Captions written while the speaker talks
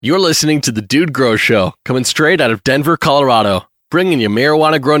You're listening to The Dude Grow Show, coming straight out of Denver, Colorado, bringing you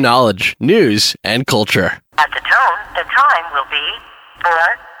marijuana grow knowledge, news, and culture. At the tone, the time will be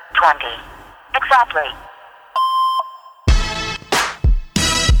 4:20. Exactly.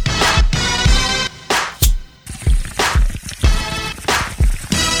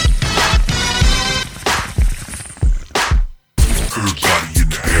 Everybody in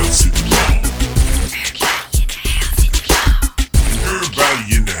the house hit the ball.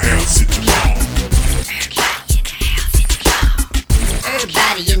 Everybody in the house hit the ball.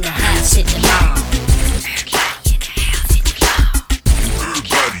 Everybody in the house hit the ball.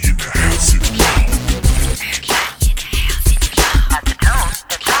 Everybody in the house hit the ball. At the tone,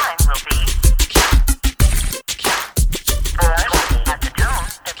 the time will be 4:20. At the tone,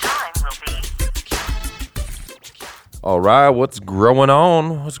 the time will be. All right, what's growing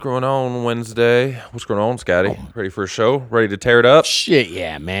on? What's going on Wednesday? What's going on, Scotty? Ready for a show? Ready to tear it up? Shit,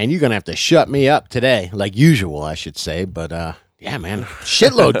 yeah, man. You're going to have to shut me up today, like usual, I should say. But, yeah, man,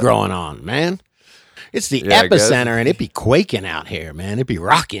 shitload growing on, man. It's the Yeah, I guess. epicenter, and it be quaking out here, man. It be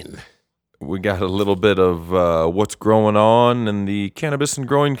rocking. We got a little bit of what's growing on in the cannabis and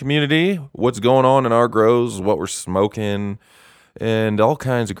growing community, what's going on in our grows, what we're smoking, and all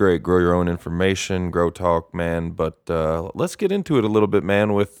kinds of great grow your own information, grow talk, man. But let's get into it a little bit,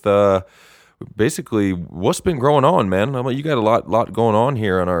 man, with basically what's been growing on, man. I mean, you got a lot going on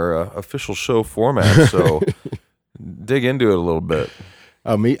here on our official show format, so dig into it a little bit.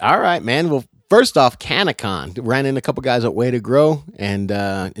 All right, man. Well, first off, Canacon. Ran into a couple guys at Way to Grow and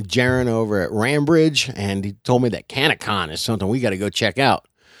Jaron over at Rambridge, and he told me that Canacon is something we got to go check out.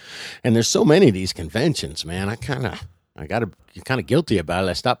 And there's so many of these conventions, man. You're kind of guilty about it.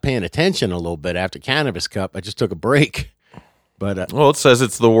 I stopped paying attention a little bit after Cannabis Cup. I just took a break. But Well, it says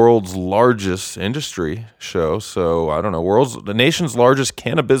it's the world's largest industry show, so I don't know. The nation's largest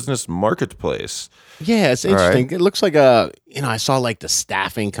cannabis marketplace. yeah, it's All right. interesting. It looks like I saw like the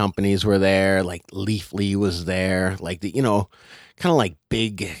staffing companies were there, like Leafly was there, like the, kind of like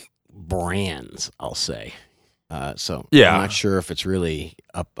big brands, I'll say. So Yeah. I'm not sure if it's really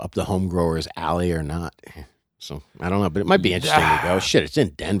up the home growers' alley or not. So I don't know, but it might be interesting to go. Shit, it's in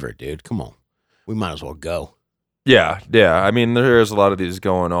Denver, dude. Come on, we might as well go. Yeah. I mean, there's a lot of these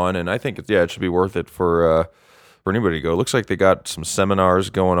going on, and I think it should be worth it for anybody to go. It looks like they got some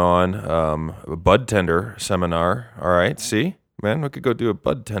seminars going on. A bud tender seminar. All right, see, man, we could go do a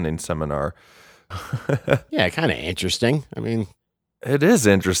bud tending seminar. Yeah, kind of interesting. I mean, It is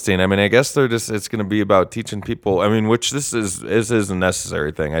interesting. I mean, I guess it's going to be about teaching people. I mean, which this is a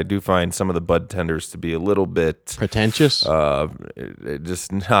necessary thing. I do find some of the bud tenders to be a little bit pretentious.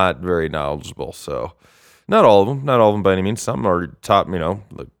 just not very knowledgeable. So not all of them by any means. Some are top,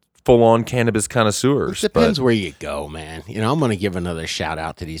 like full-on cannabis connoisseurs. It depends where you go, man. I'm going to give another shout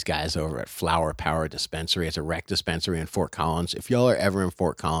out to these guys over at Flower Power Dispensary. It's a rec dispensary in Fort Collins. If y'all are ever in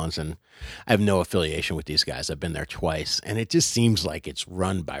Fort Collins, and I have no affiliation with these guys, I've been there twice, and it just seems like it's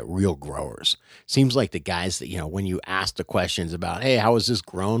run by real growers. Seems like the guys that, when you ask the questions about, hey, how is this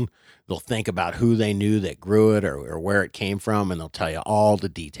grown? They'll think about who they knew that grew it or where it came from, and they'll tell you all the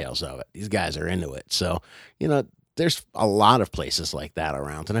details of it. These guys are into it. So, there's a lot of places like that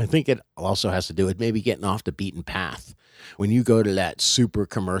around. And I think it also has to do with maybe getting off the beaten path. When you go to that super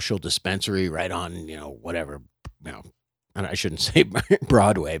commercial dispensary right on, whatever, and I shouldn't say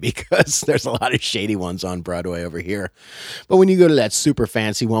Broadway because there's a lot of shady ones on Broadway over here. But when you go to that super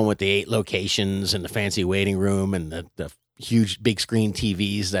fancy one with the 8 locations and the fancy waiting room and the huge big screen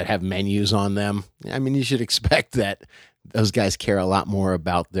TVs that have menus on them, I mean, you should expect that those guys care a lot more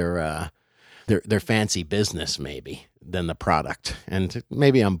about their fancy business maybe than the product. And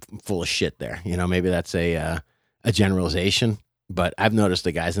maybe I'm full of shit there. Maybe that's a generalization, but I've noticed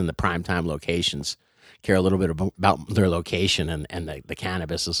the guys in the primetime locations care a little bit about their location, and the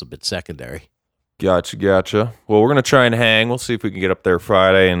cannabis is a bit secondary. Gotcha. Well, we're going to try and hang. We'll see if we can get up there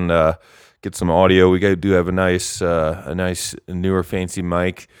Friday and get some audio. We do have a nice newer fancy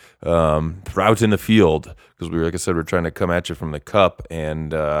mic out in the field because like I said, we're trying to come at you from the cup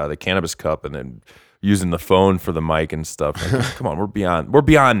and the cannabis cup, and then using the phone for the mic and stuff. Like, come on, we're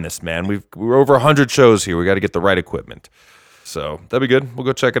beyond this, man. We're over 100 shows here. We got to get the right equipment. So that'd be good. We'll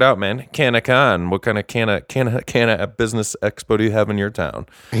go check it out, man. Canacon. What kind of canna business expo do you have in your town?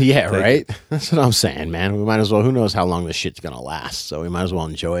 Yeah, right? That's what I'm saying, man. We might as well, who knows how long this shit's going to last, so we might as well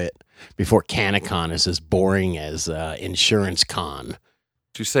enjoy it before Canacon is as boring as Insurance Con.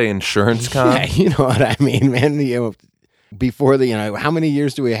 Did you say Insurance Con? Yeah, you know what I mean, man. Before how many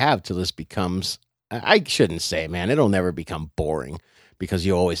years do we have till this becomes, I shouldn't say, man, it'll never become boring because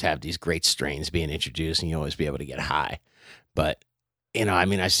you always have these great strains being introduced and you always be able to get high. But I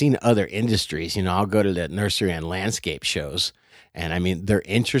mean, I've seen other industries. I'll go to the nursery and landscape shows, and I mean, they're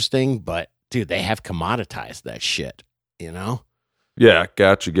interesting, but dude, they have commoditized that shit. Yeah,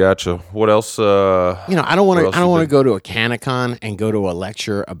 gotcha. What else? I don't want what to. I else don't you want to been- go to a Canacon and go to a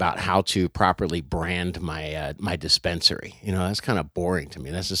lecture about how to properly brand my my dispensary. That's kind of boring to me.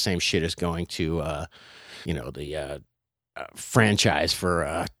 That's the same shit as going to, the franchise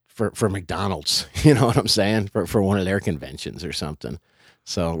for McDonald's. You know what I'm saying? For one of their conventions or something.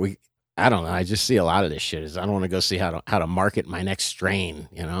 So I don't know. I just see a lot of this shit. I don't want to go see how to market my next strain.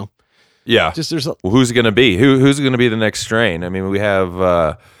 Yeah. Just there's a, Well, who's it going to be? Who's going to be the next strain? I mean, we have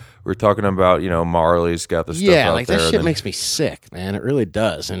we're talking about Marley's got the stuff out like there. that shit then- makes me sick, man. It really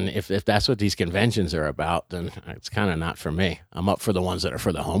does. And if that's what these conventions are about, then it's kind of not for me. I'm up for the ones that are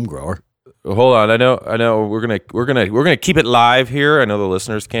for the home grower. Hold on, I know. We're gonna keep it live here. I know the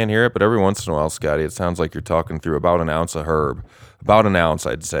listeners can't hear it, but every once in a while, Scotty, it sounds like you're talking through about an ounce of herb, about an ounce,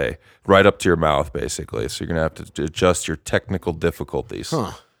 I'd say, right up to your mouth, basically. So you're gonna have to adjust your technical difficulties.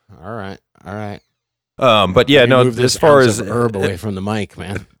 Huh. All right. But yeah, no. Move this As far ounce as of herb away from the mic,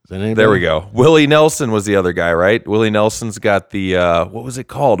 man. Is that anybody? there we go. Willie Nelson was the other guy, right? Willie Nelson's got the what was it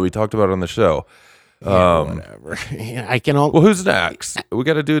called? We talked about it on the show. Whatever. I can all. Well, who's next? We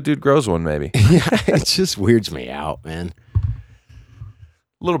got to do a Dude Grows one, maybe. It just weirds me out, man.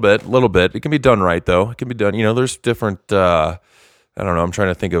 A little bit. It can be done right, though. It can be done. There's different. I don't know. I'm trying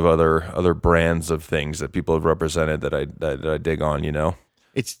to think of other brands of things that people have represented that I dig on.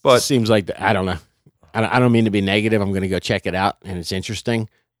 It But- seems like I don't know. I don't mean to be negative. I'm going to go check it out, and it's interesting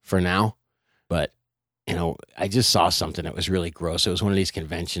for now. But I just saw something that was really gross. It was one of these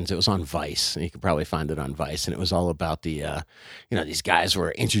conventions. It was on Vice, and you could probably find it on Vice. And it was all about the, these guys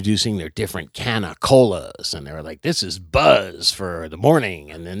were introducing their different Canna Colas, and they were like, "This is Buzz for the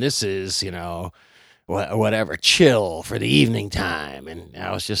morning, and then this is whatever Chill for the evening time." And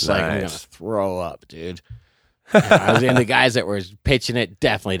I was just like, I'm gonna Nice. throw up, dude. And the guys that were pitching it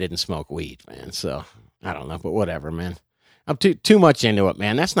definitely didn't smoke weed, man. So I don't know, but whatever, man. I'm too much into it,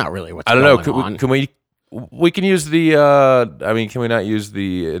 man. That's not really what's I don't know. going on. Can we can use the? Can we not use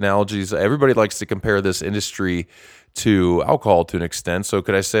the analogies? Everybody likes to compare this industry to alcohol to an extent. So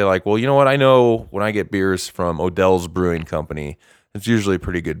could I say like, well, you know what? I know when I get beers from Odell's Brewing Company, it's usually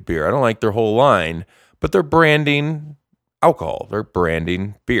pretty good beer. I don't like their whole line, but they're branding alcohol. They're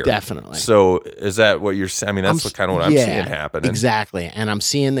branding beer. Definitely. So is that what you're saying? I mean, that's kind of what I'm seeing happen. Exactly. And I'm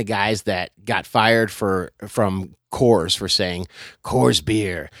seeing the guys that got fired from Coors for saying Coors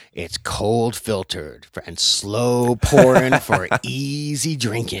beer, it's cold filtered and slow pouring for easy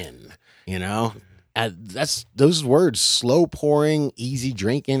drinking. That's those words: slow pouring, easy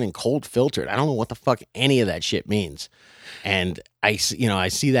drinking, and cold filtered. I don't know what the fuck any of that shit means. And I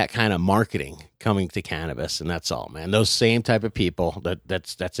see that kind of marketing coming to cannabis, and that's all, man. Those same type of people.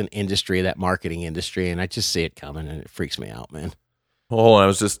 That's an industry, that marketing industry, and I just see it coming, and it freaks me out, man. Well, hold on, I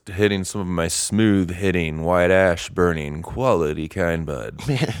was just hitting some of my smooth hitting, white ash burning, quality kind bud.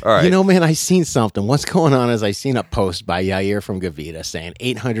 Man, All right. man, I seen something. What's going on is I seen a post by Yair from Gavita saying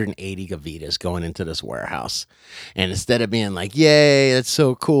 880 Gavitas going into this warehouse. And instead of being like, yay, that's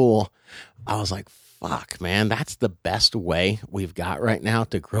so cool, I was like, fuck, man, that's the best way we've got right now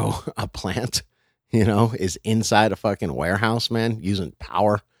to grow a plant, is inside a fucking warehouse, man, using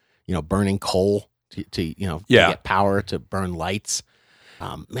power, burning coal to get power to burn lights.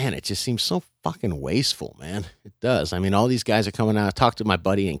 Man, it just seems so fucking wasteful, man. It does. I mean, all these guys are coming out. I talked to my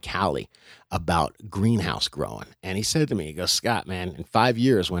buddy in Cali about greenhouse growing. And he said to me, he goes, Scott, man, in 5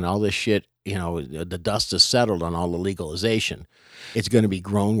 years when all this shit, the dust is settled on all the legalization, it's going to be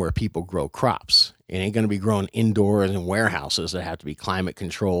grown where people grow crops. It ain't going to be grown indoors in warehouses that have to be climate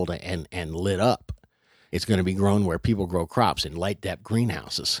controlled and lit up. It's going to be grown where people grow crops in light depth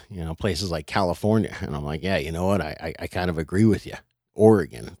greenhouses, places like California. And I'm like, yeah, you know what? I kind of agree with you.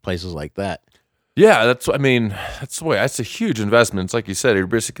 Oregon, places like that. Yeah, that's the way. That's a huge investment. It's like you said, you're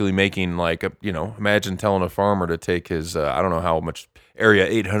basically making imagine telling a farmer to take his, I don't know how much area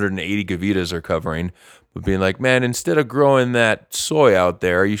 880 Gavitas are covering, but being like, man, instead of growing that soy out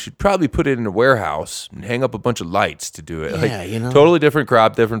there, you should probably put it in a warehouse and hang up a bunch of lights to do it. Yeah, totally different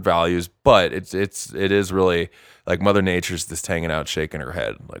crop, different values, but it is really like Mother Nature's just hanging out, shaking her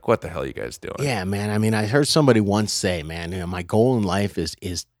head. Like, what the hell are you guys doing? Yeah, man. I mean, I heard somebody once say, man, my goal in life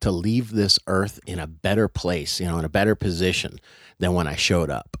is to leave this earth in a better place, in a better position than when I showed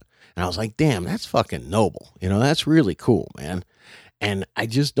up. And I was like, damn, that's fucking noble. That's really cool, man. And I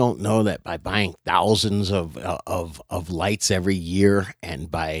just don't know that by buying thousands of lights every year and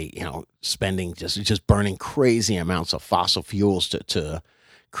by, spending just burning crazy amounts of fossil fuels to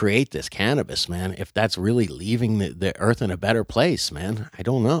create this cannabis, man, if that's really leaving the earth in a better place, man. I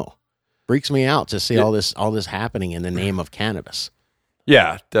don't know. Freaks me out to see all this happening in the name of cannabis.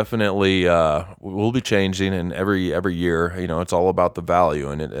 Yeah, definitely. We'll be changing, and every year, it's all about the value,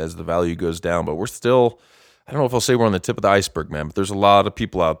 and as the value goes down, but we're still, I don't know if I'll say we're on the tip of the iceberg, man, but there's a lot of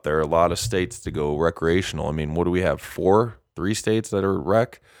people out there, a lot of states to go recreational. I mean, what do we have? 3 states that are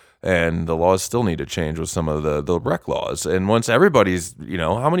rec, and the laws still need to change with some of the rec laws. And once everybody's,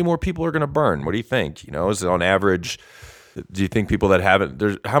 how many more people are going to burn? What do you think? Is it on average? Do you think people that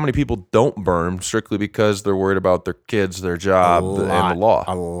haven't, how many people don't burn strictly because they're worried about their kids, their job, and the law?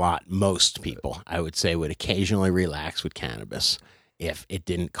 A lot. Most people, I would say, would occasionally relax with cannabis if it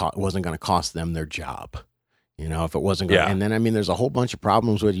wasn't going to cost them their job. If it wasn't going to, and then, I mean, there's a whole bunch of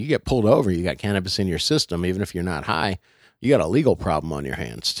problems with you get pulled over, you got cannabis in your system, even if you're not high, you got a legal problem on your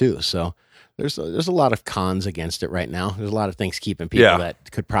hands too. So there's a lot of cons against it right now. There's a lot of things keeping people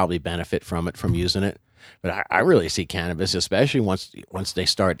that could probably benefit from it, from using it. But I really see cannabis, especially once they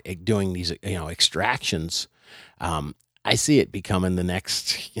start doing these, extractions. I see it becoming the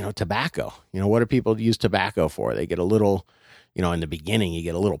next, tobacco. What do people use tobacco for? They get a little, in the beginning, you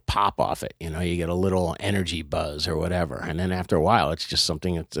get a little pop off it. You get a little energy buzz or whatever. And then after a while, it's just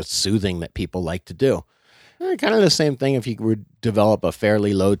something that's soothing that people like to do. Kind of the same thing if you would develop a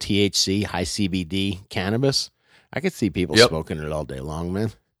fairly low THC, high CBD cannabis. I could see people smoking it all day long,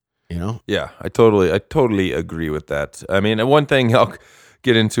 man. Yeah, I totally agree with that. I mean, one thing I'll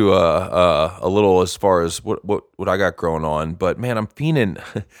get into a little as far as what I got growing on, but man, I'm fiending.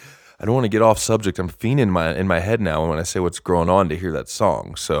 I don't want to get off subject. I'm fiending in my head now when I say what's growing on to hear that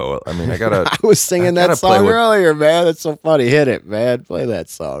song. So I mean, I gotta. I was singing that song earlier, man. That's so funny. Hit it, man. Play that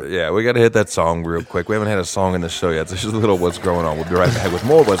song. Yeah, we gotta hit that song real quick. We haven't had a song in the show yet. So just a little what's growing on. We'll be right back with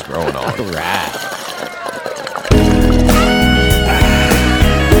more what's growing on. All right.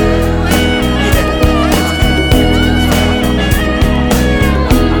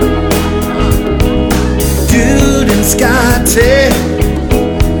 Scotty,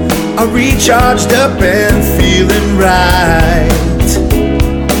 I'm recharged up and feeling right.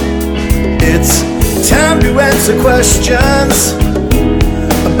 It's time to answer questions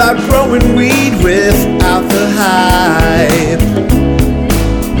about growing weed without the hype.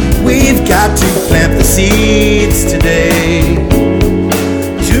 We've got to plant the seeds today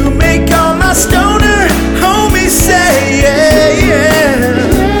to make all my stoner homies say,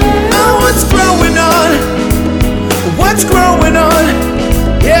 oh, what's growing on? What's growing on?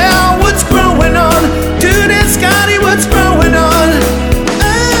 Yeah, what's growing on? Dude and Scotty, what's growing on?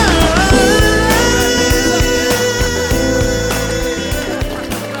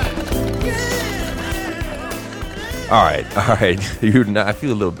 All right. I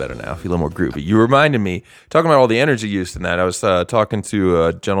feel a little better now. I feel a little more groovy. You reminded me, talking about all the energy use in that, I was talking to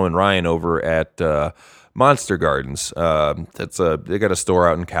a gentleman, Ryan, over at Monster Gardens. They got a store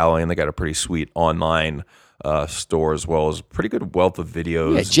out in Cali, and they got a pretty sweet online store as well as a pretty good wealth of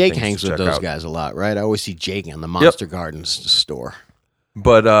videos. Yeah, Jake hangs with those guys a lot, right? I always see Jake in the Monster Gardens store.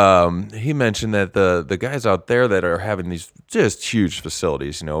 But he mentioned that the guys out there that are having these just huge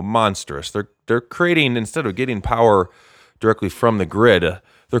facilities, monstrous. They're creating, instead of getting power directly from the grid,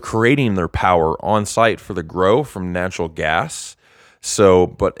 they're creating their power on site for the grow from natural gas. So,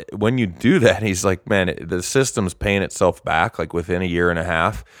 but when you do that, he's like, man, the system's paying itself back like within a year and a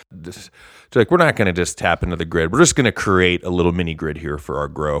half. Like, we're not going to just tap into the grid. We're just going to create a little mini grid here for our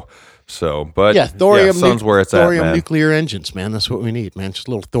grow. So, but sun's where it's at, man. Thorium nuclear engines, man. That's what we need, man. Just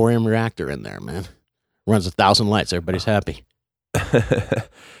a little thorium reactor in there, man. Runs 1,000 lights. Everybody's happy.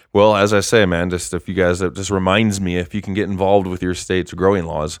 Well, as I say, man, just if you guys, it just reminds me, if you can get involved with your state's growing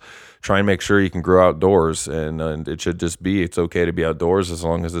laws, try and make sure you can grow outdoors. And it should just be, it's okay to be outdoors as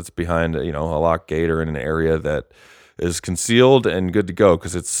long as it's behind, a locked gate or in an area that is concealed and good to go,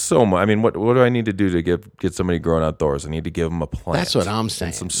 because it's so much. I mean, what do I need to do to get somebody growing outdoors? I need to give them a plant. That's what I'm saying.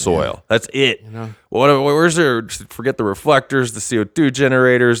 And some soil. Man. That's it. Where's there? Forget the reflectors, the CO2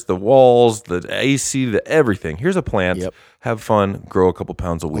 generators, the walls, the AC, the everything. Here's a plant. Yep. Have fun. Grow a couple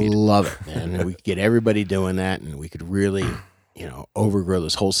pounds of weed. Love it, man. And we could get everybody doing that, and we could really, overgrow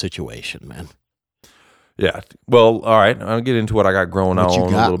this whole situation, man. Yeah. Well, all right. I'll get into what I got growing on a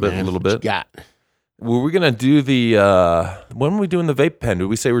little bit. What you got? Were we going to do when were we doing the vape pen? Did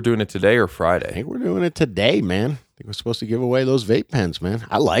we say we're doing it today or Friday? I think we're doing it today, man. I think we're supposed to give away those vape pens, man.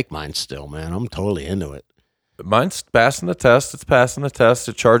 I like mine still, man. I'm totally into it. Mine's passing the test. It's passing the test.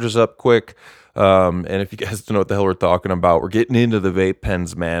 It charges up quick. And if you guys don't know what the hell we're talking about, we're getting into the vape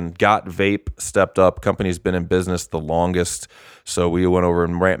pens, man. Got Vape stepped up. Company's been in business the longest. So we went over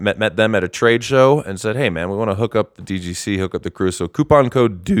and met them at a trade show and said, hey, man, we want to hook up the DGC, hook up the crew. So coupon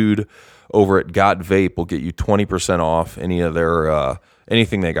code DUDE over at Got Vape will get you 20% off any of their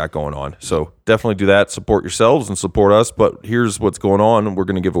anything they got going on. So definitely do that. Support yourselves and support us. But here's what's going on. We're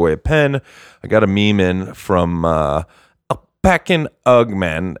going to give away a pen. I got a meme in from Alpacin Ugg,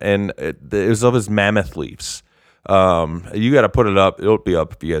 man, and it was of his mammoth leaves. You got to put it up. It'll be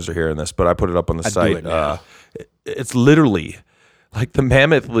up if you guys are hearing this, but I put it up on the site. It's literally like the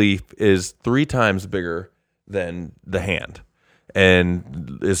mammoth leaf is 3 times bigger than the hand.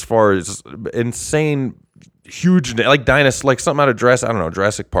 And as far as insane, huge, like dinosaur, like something out of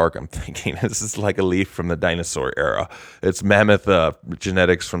Jurassic Park, I'm thinking this is like a leaf from the dinosaur era. It's mammoth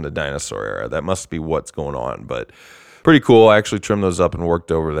genetics from the dinosaur era. That must be what's going on, but pretty cool. I actually trimmed those up and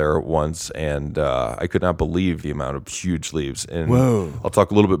worked over there once, and I could not believe the amount of huge leaves. And Whoa. I'll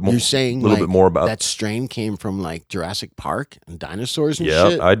talk a little bit more. You're saying bit more about that strain came from like Jurassic Park and dinosaurs and yeah,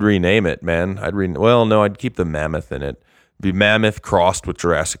 shit? I'd rename it, man. I'd keep the mammoth in it. It'd be mammoth crossed with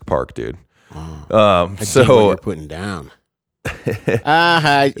Jurassic Park, dude. I see what you're putting down.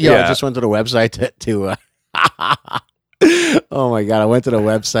 I just went to the website to oh my God, I went to the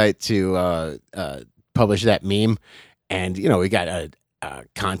website to publish that meme. And, we got a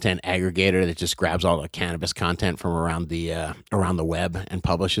content aggregator that just grabs all the cannabis content from around the web and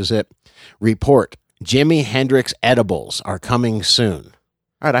publishes it. Report, Jimi Hendrix edibles are coming soon.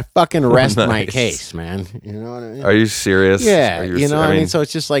 All right, I fucking rest my case, man. You know what I mean? Are you serious? Yeah, what I mean? So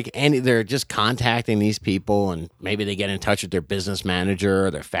it's just like they're just contacting these people, and maybe they get in touch with their business manager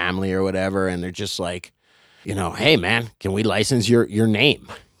or their family or whatever, and they're just like, hey, man, can we license your name?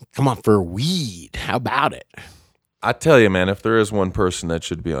 Come on, for weed. How about it? I tell you, man, if there is one person that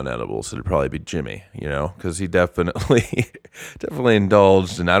should be on edibles, it'd probably be Jimmy, because he definitely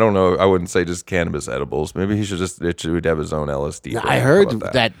indulged. And I don't know, I wouldn't say just cannabis edibles. Maybe he should have his own LSD. I heard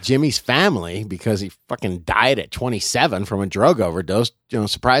that Jimmy's family, because he fucking died at 27 from a drug overdose,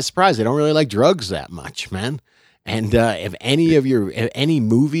 surprise, surprise, they don't really like drugs that much, man. And if any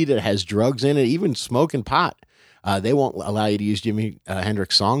movie that has drugs in it, even smoking pot, they won't allow you to use Jimi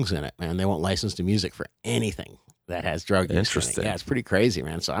Hendrix songs in it, man. They won't license the music for anything that has drug use. Interesting. Yeah, it's pretty crazy,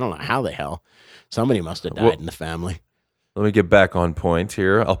 man. So I don't know how the hell somebody must have died in the family. Let me get back on point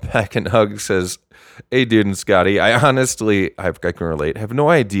here. Alpacin Hug says, hey, dude and Scotty, I can relate. Have no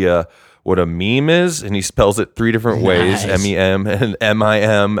idea what a meme is, and he spells it 3 different ways, M-E-M and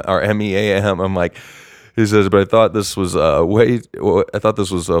M-I-M or M-E-A-M. I'm like, he says, but I thought this was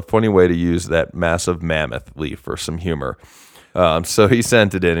a funny way to use that massive mammoth leaf for some humor. So he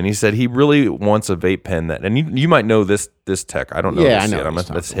sent it in, and he said he really wants a vape pen and you might know this tech. I don't know this yet.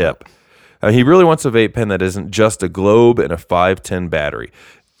 That's hip. He really wants a vape pen that isn't just a globe and a 510 battery.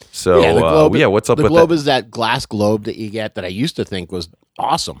 So what's up with that? The globe is that glass globe that you get that I used to think was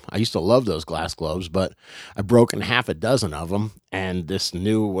awesome. I used to love those glass globes, but I've broken half a dozen of them. And this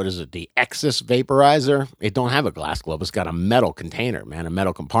new, the Exis vaporizer, it don't have a glass globe. It's got a metal container, man, a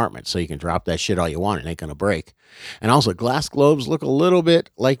metal compartment. So you can drop that shit all you want. It ain't going to break. And also glass globes look a little bit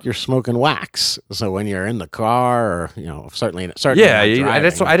like you're smoking wax. So when you're in the car or, certainly. That's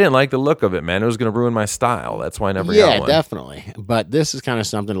why I didn't like the look of it, man. It was going to ruin my style. That's why I never got one. Yeah, definitely. But this is kind of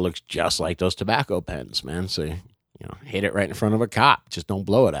something that looks just like those tobacco pens, man. So, hit it right in front of a cop. Just don't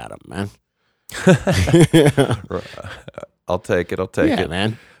blow it at them, man. I'll take it. Yeah,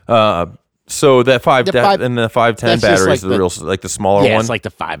 man. So that 510 battery is the smaller one. Yeah, it's like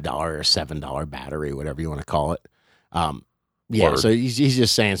the $5 or $7 battery, whatever you want to call it. So he's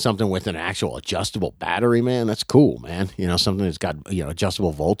just saying something with an actual adjustable battery, man. That's cool, man. Something that's got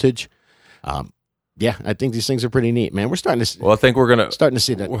adjustable voltage. I think these things are pretty neat, man. We're starting to. Well, I think we're starting to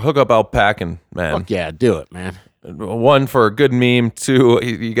see that. We'll hook up Alpacin, man. Fuck yeah, do it, man. 1, for a good meme. 2,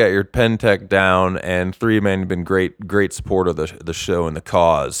 you got your pen tech down, and 3, man, you've been great support of the show and the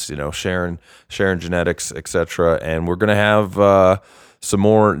cause. Sharing genetics, etc. And we're gonna have some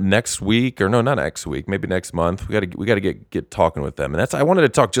more next week, or no, not next week, maybe next month. We got to get talking with them, and I wanted to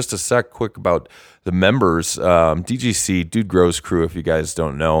talk just a quick about the members, DGC, Dude Grows Crew. If you guys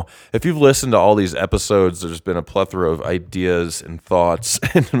don't know, if you've listened to all these episodes, there's been a plethora of ideas and thoughts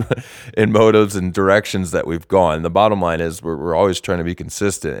and motives and directions that we've gone. The bottom line is we're always trying to be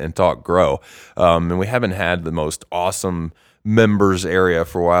consistent and talk grow, and we haven't had the most awesome members area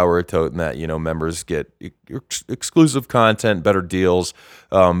for a while. We're toting that, members get exclusive content, better deals.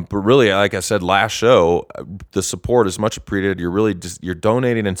 But really, like I said, last show, the support is much appreciated. You're really you're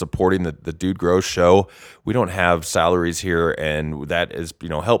donating and supporting the Dude Grows show. We don't have salaries here, and that is,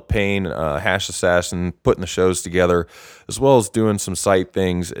 help paying Hash Assassin, putting the shows together, as well as doing some site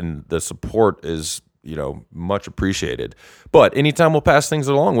things, and the support is much appreciated. But anytime we'll pass things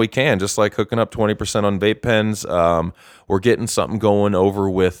along, we can, just like hooking up 20% on vape pens. We're getting something going over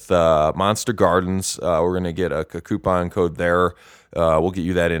with Monster Gardens. We're going to get a coupon code there. We'll get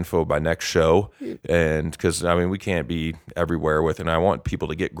you that info by next show. And because, we can't be everywhere with it. And I want people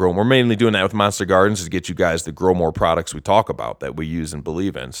to grow. We're mainly doing that with Monster Gardens to get you guys to grow more products we talk about that we use and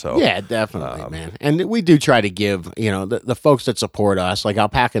believe in. So yeah, definitely, man. And we do try to give, the folks that support us, like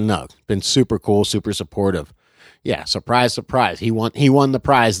Alpaca Nug, been super cool, super supportive. Yeah, surprise, surprise. He won the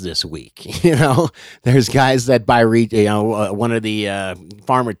prize this week. There's guys that buy, one of the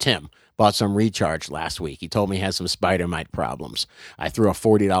Farmer Tim bought some recharge last week. He told me he has some spider mite problems. I threw a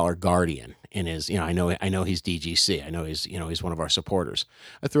 $40 Guardian in his, I know he's DGC. I know he's one of our supporters.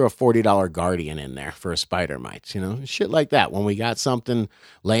 I threw a $40 Guardian in there for a spider mites, shit like that. When we got something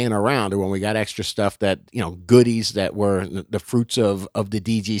laying around, or when we got extra stuff that, goodies that were the fruits of the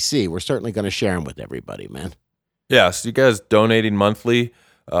DGC, we're certainly going to share them with everybody, man. Yeah, so you guys donating monthly,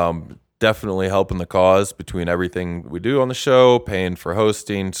 definitely helping the cause between everything we do on the show, paying for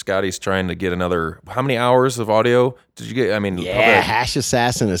hosting. Scotty's trying to get another, how many hours of audio did you get? Hash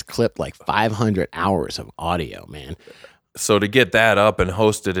Assassin has clipped like 500 hours of audio, man. So to get that up and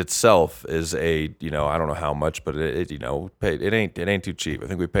host it itself is I don't know how much, but it ain't too cheap. I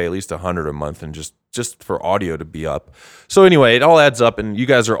think we pay at least $100 a month and just for audio to be up. So anyway, it all adds up, and you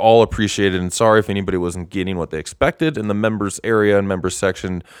guys are all appreciated. And sorry if anybody wasn't getting what they expected in the members area and members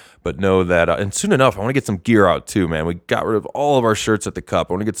section, but know that. And soon enough, I want to get some gear out too, man. We got rid of all of our shirts at the Cup.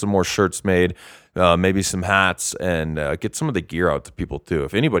 I want to get some more shirts made, maybe some hats, and get some of the gear out to people too.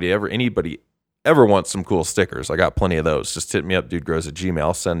 If anybody ever wants some cool stickers, I got plenty of those. Just hit me up, dudegrows@gmail.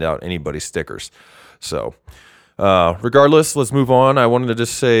 I'll send out anybody stickers. So regardless, let's move on. I wanted to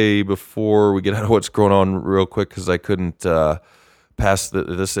just say before we get out of what's going on real quick, because I couldn't pass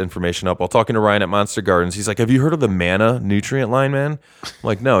this information up. While talking to Ryan at Monster Gardens, he's like, have you heard of the Mana nutrient line, man? I'm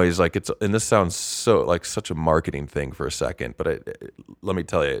like, no. He's like, and this sounds so like such a marketing thing for a second, but let me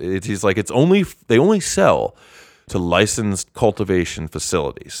tell you, he's like, they only sell to licensed cultivation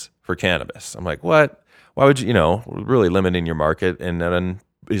facilities for cannabis. I'm like, what? Why would you, really limiting your market? And then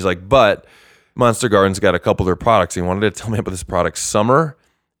he's like, but Monster Gardens got a couple of their products. He wanted to tell me about this product, Summer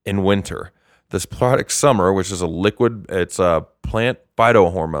and Winter. This product, Summer, which is a liquid, it's plant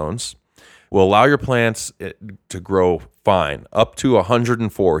phytohormones, will allow your plants to grow fine, up to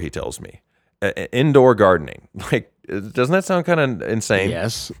 104, he tells me. Indoor gardening. Like, doesn't that sound kind of insane?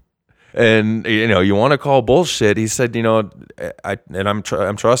 Yes. And you want to call bullshit. He said, I'm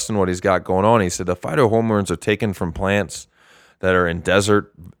trusting what he's got going on. He said the phytohormones are taken from plants that are in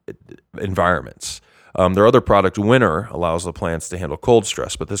desert environments. Their other product, Winter, allows the plants to handle cold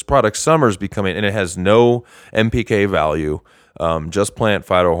stress, but this product, Summer, is becoming, and it has no NPK value, just plant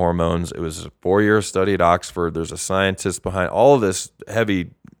phytohormones. It was a 4-year study at Oxford. There's a scientist behind all of this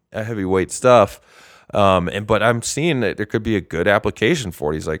heavyweight stuff. But I'm seeing that there could be a good application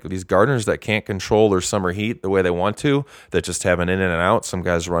for it. He's like, these gardeners that can't control their summer heat the way they want to, that just have an in and out. Some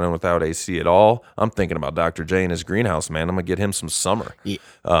guys running without AC at all. I'm thinking about Dr. J in his greenhouse, man. I'm gonna get him some Summer,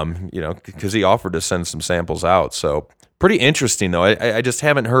 because he offered to send some samples out. So pretty interesting though. I just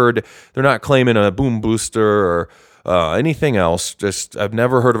haven't heard. They're not claiming a boom booster or anything else. Just I've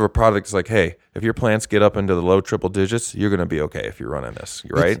never heard of a product that's like, hey, if your plants get up into the low triple digits, you're going to be okay if you're running this.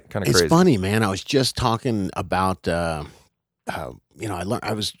 You're right? Kind of crazy. It's funny, man. I was just talking about, I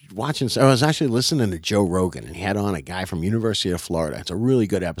was actually listening to Joe Rogan, and he had on a guy from University of Florida. It's a really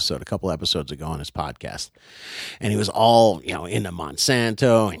good episode, a couple episodes ago on his podcast. And he was all, into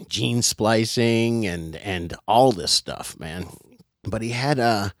Monsanto and gene splicing and all this stuff, man. But he had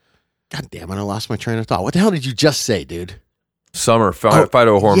God damn it, I lost my train of thought. What the hell did you just say, dude? Summer,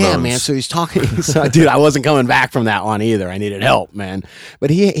 phytohormones. Yeah, man. So he's talking. So, dude, I wasn't coming back from that one either. I needed help, man. But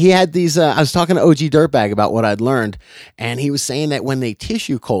he had these. I was talking to OG Dirtbag about what I'd learned, and he was saying that when they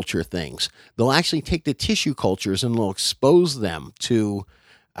tissue culture things, they'll actually take the tissue cultures and they'll expose them to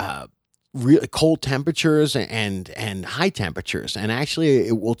really cold temperatures and high temperatures, and actually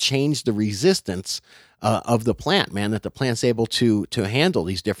it will change the resistance of the plant, man, that the plant's able to handle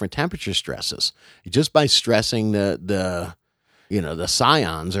these different temperature stresses just by stressing the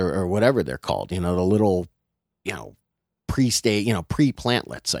scions or whatever they're called, the little,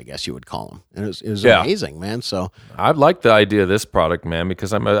 pre-plantlets, I guess you would call them. And it was Yeah. amazing, man. So I like the idea of this product, man,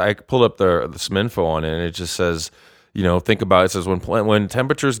 because I pulled up some info on it, and it just says, think about it. It says when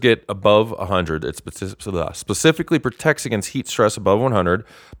temperatures get above 100, it specifically protects against heat stress above 100,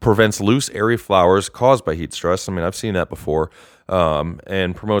 prevents loose, airy flowers caused by heat stress. I mean, I've seen that before,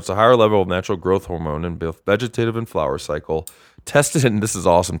 and promotes a higher level of natural growth hormone in both vegetative and flower cycle. This is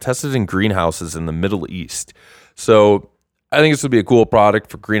awesome, tested in greenhouses in the Middle East. So I think this would be a cool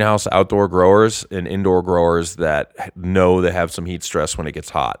product for greenhouse outdoor growers and indoor growers that know they have some heat stress when it gets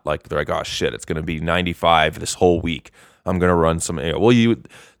hot. Like they're like, oh shit, it's going to be 95 this whole week. I'm going to run some. Well, you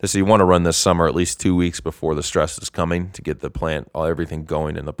want to run this summer at least 2 weeks before the stress is coming to get the plant, everything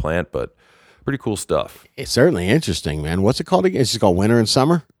going in the plant. But pretty cool stuff. it's certainly interesting, man. What's it called again? It's just called Winter and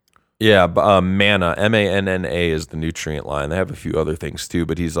Summer. Yeah, Manna, MANNA is the nutrient line. They have a few other things too,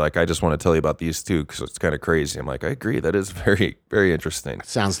 but he's like, I just want to tell you about these two because it's kind of crazy. I'm like, I agree. That is very, very interesting.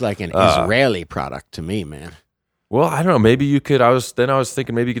 Sounds like an Israeli product to me, man. Well, I don't know. Maybe you could. I was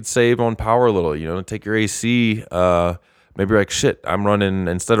thinking maybe you could save on power a little. Take your AC. Maybe like shit. I'm running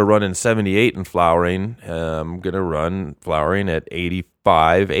instead of running 78 and flowering. I'm gonna run flowering at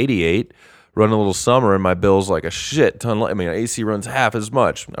 85, 88. Run a little summer, and my bill's like a shit ton. I mean, AC runs half as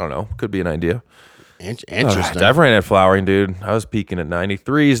much. I don't know. Could be an idea. Interesting. I've ran at flowering, dude. I was peaking at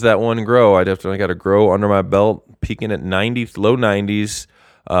 93s that one grow. I definitely got a grow under my belt, peaking at 90, low 90s,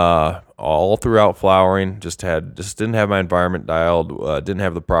 all throughout flowering. Just didn't have my environment dialed. Didn't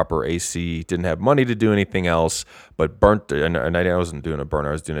have the proper AC. Didn't have money to do anything else. But burnt, and I wasn't doing a burner.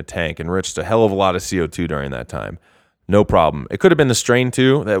 I was doing a tank. Enriched a hell of a lot of CO2 during that time. No problem. It could have been the strain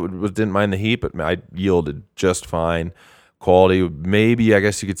too that didn't mind the heat, but I yielded just fine. Quality, maybe I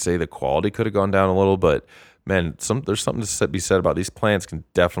guess you could say the quality could have gone down a little, but man, there's something to be said about these plants can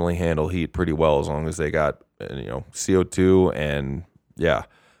definitely handle heat pretty well as long as they got CO2 and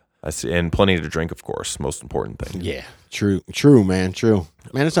and plenty to drink, of course. Most important thing. Yeah, true, man, true.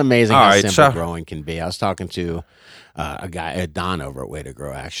 Man, it's amazing how simple growing can be. I was talking to a guy, Don, over at Way to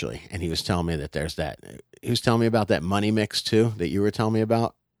Grow, actually, and he was telling me that there's that. He was telling me about that money mix too that you were telling me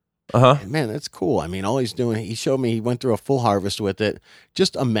about. And man, that's cool. I mean, all he's doing, he showed me he went through a full harvest with it,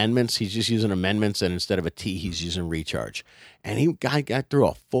 just amendments. He's just using amendments, and instead of a T, he's using recharge. And he got through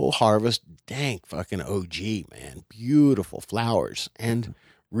a full harvest. Dang, fucking OG, man, beautiful flowers, and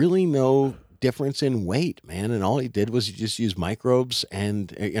really no difference in weight, man. And all he did was he just use microbes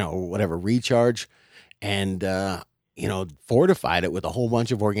and whatever recharge, and fortified it with a whole bunch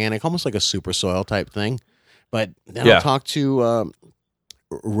of organic, almost like a super soil type thing. But then I'll talk to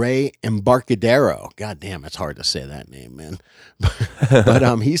Ray Embarcadero. God damn, it's hard to say that name, man.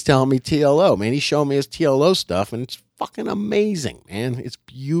 But he's telling me TLO, man. He's showing me his TLO stuff, and it's fucking amazing, man. It's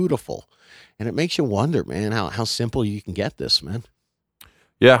beautiful. And it makes you wonder, man, how simple you can get this, man.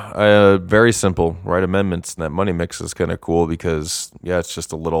 Yeah, very simple. Right amendments, and that money mix is kind of cool because, it's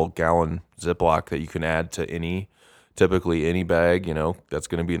just a little gallon Ziploc that you can add to typically any bag, that's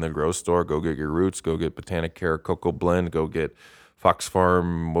going to be in the grocery store. Go get your Roots, go get Botanicare Cocoa Blend, go get Fox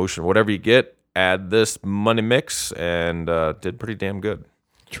Farm Motion, whatever you get, add this money mix, and did pretty damn good.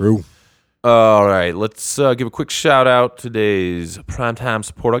 True. All right, let's give a quick shout out to today's primetime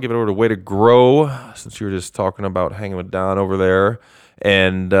support. I'll give it over to Way to Grow, since you were just talking about hanging with Don over there.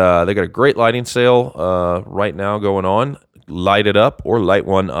 And they got a great lighting sale right now going on. Light it up, or light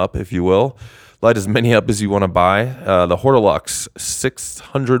one up, if you will. Light as many up as you want to buy. The Hortilux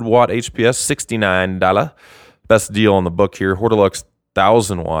 600 watt HPS, $69. Best deal on the book here. Hortilux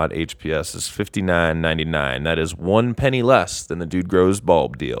 1000 watt HPS is $59.99. That is 1 penny less than the Dude Grows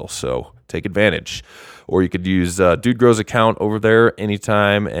bulb deal. So take advantage. Or you could use Dude Grows account over there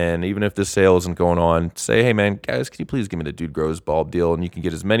anytime. And even if this sale isn't going on, say, hey, man, guys, can you please give me the Dude Grows bulb deal? And you can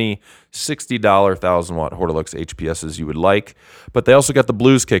get as many $60 1000 watt Hortilux HPS as you would like. But they also got the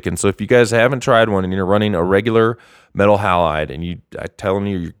blues kicking. So if you guys haven't tried one and you're running a regular metal halide, and I'm telling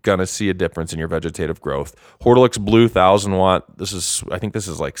you, you're going to see a difference in your vegetative growth. Hortilux Blue 1000 watt, I think this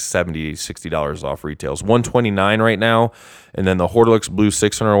is like $70, $60 off retails. $129 right now. And then the Hortilux Blue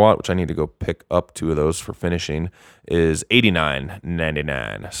 600 watt, which I need to go pick up 2 of those for finishing, is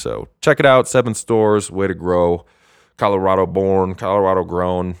 $89.99. So check it out. 7 stores, Way to Grow. Colorado born, Colorado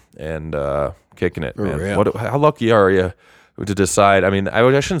grown, and kicking it, man. Real. How lucky are you to decide? I mean,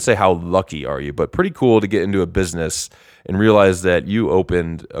 I shouldn't say how lucky are you, but pretty cool to get into a business and realize that you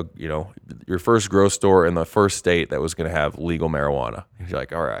opened your first grow store in the first state that was going to have legal marijuana. You're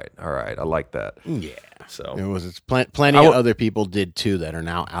like, all right, I like that. Yeah. So It's plenty of other people did too that are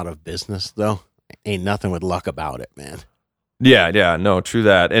now out of business, though. Ain't nothing with luck about it, man. Yeah, no, true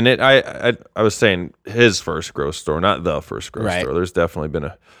that. And I was saying his first grow store, not the first grow Right. store. There's definitely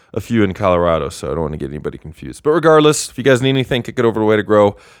been a few in Colorado, so I don't want to get anybody confused. But regardless, if you guys need anything, kick it over to Way to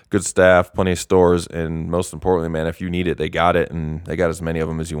Grow. Good staff, plenty of stores, and most importantly, man, if you need it, they got it, and they got as many of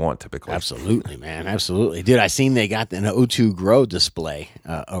them as you want typically. Absolutely, man. Absolutely. Dude, I seen they got an O2 Grow display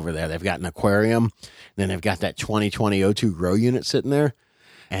over there. They've got an aquarium. Then they've got that 2020 O2 Grow unit sitting there.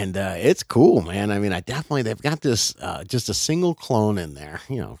 And it's cool, man. I mean, they've got this, just a single clone in there.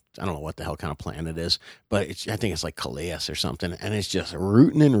 You know, I don't know what the hell kind of plant it is, but I think it's like Calais or something. And it's just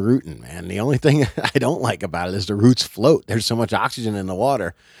rooting and rooting, man. The only thing I don't like about it is the roots float. There's so much oxygen in the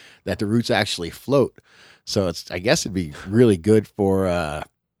water that the roots actually float. So I guess it'd be really good for,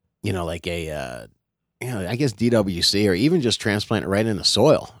 like I guess DWC, or even just transplant it right in the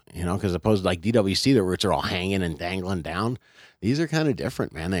soil, because opposed to like DWC, the roots are all hanging and dangling down. These are kind of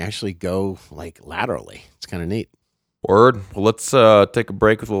different, man. They actually go like laterally. It's kind of neat. Word. Well, let's take a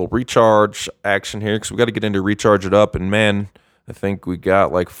break with a little recharge action here because we got to get into Recharge It Up. And man, I think we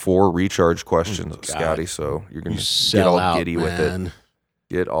got like 4 recharge questions, Scotty. So you're going to get all giddy with it.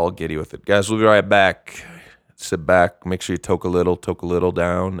 Get all giddy with it. Guys, we'll be right back. Sit back, make sure you toke a little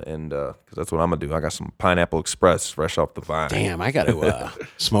down, and because that's what I'm going to do. I got some Pineapple Express fresh off the vine. Damn, I got to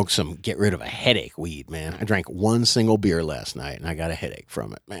smoke some, get rid of a headache weed, man. I drank one single beer last night, and I got a headache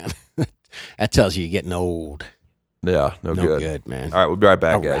from it, man. That tells you you're getting old. Yeah, no good, man. All right, we'll be right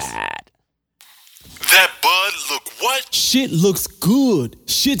back, All guys. right. That bud look what? Shit looks good.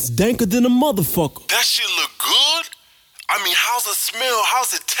 Shit's danker than a motherfucker. That shit look good? I mean, how's it smell?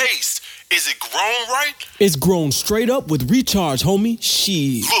 How's it taste? Is it grown right? It's grown straight up with Recharge, homie.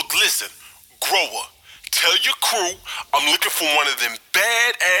 Shit. Look, listen, grower, tell your crew I'm looking for one of them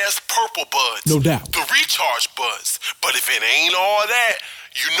badass purple buds. No doubt. The Recharge buds. But if it ain't all that,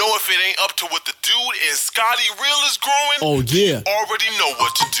 you know if it ain't up to what the dude in Scotty Real is growing, Oh, yeah. you already know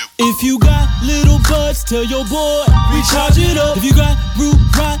what to do. If you got little buds, tell your boy, recharge it up. If you got root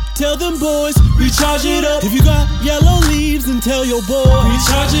rot, tell them boys, recharge it up. If you got yellow leaves, then tell your boy,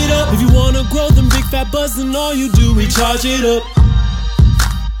 recharge it up. If you wanna grow them big fat buds, then all you do, recharge it up.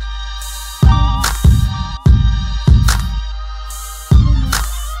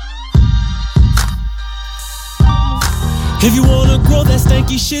 If you wanna grow that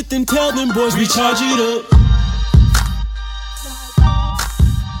stanky shit, then tell them boys, recharge it up.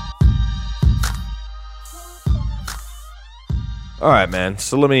 All right, man.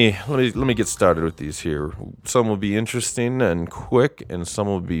 So let me get started with these here. Some will be interesting and quick, and some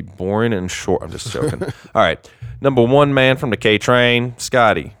will be boring and short. I'm just joking. All right, number 1 man from the K Train,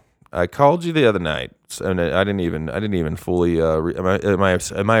 Scotty. I called you the other night, and I didn't even fully.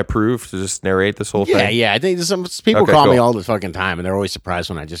 Am I approved to just narrate this whole thing? Yeah. I think some people Okay, call me cool. all the fucking time, and they're always surprised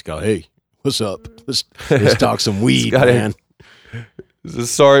when I just go, "Hey, what's up? Let's talk some weed, Scotty. man."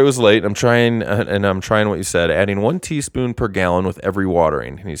 Sorry it was late. I'm trying what you said. Adding 1 teaspoon per gallon with every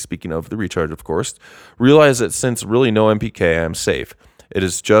watering. And he's speaking of the recharge, of course. Realize that since really no NPK, I'm safe. It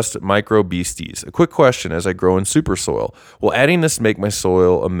is just micro beasties. A quick question as I grow in super soil. Will adding this make my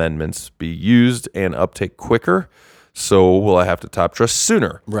soil amendments be used and uptake quicker? So will I have to top dress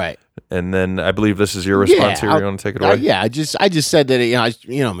sooner? Right. And then I believe this is your response here. You want to take it away? Yeah, I just said that.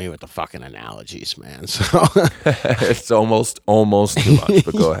 You know me with the fucking analogies, man. So It's almost too much,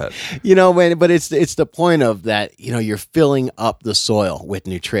 but go ahead. man. But it's the point of that. You're filling up the soil with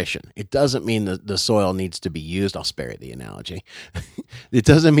nutrition. It doesn't mean the soil needs to be used. I'll spare you the analogy. It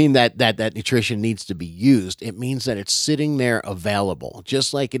doesn't mean that nutrition needs to be used. It means that it's sitting there available,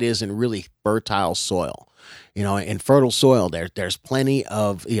 just like it is in really fertile soil. In fertile soil, there's plenty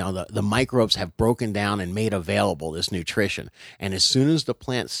of, the microbes have broken down and made available this nutrition. And as soon as the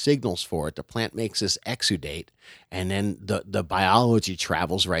plant signals for it, the plant makes this exudate, and then the biology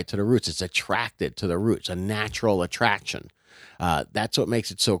travels right to the roots. It's attracted to the roots, a natural attraction. That's what makes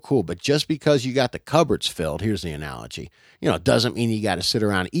it so cool. But just because you got the cupboards filled, here's the analogy, doesn't mean you got to sit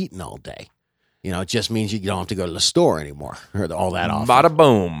around eating all day. It just means you don't have to go to the store anymore or all that often. Bada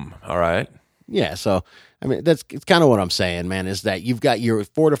boom. All right. Yeah, so it's kind of what I'm saying, man, is that you're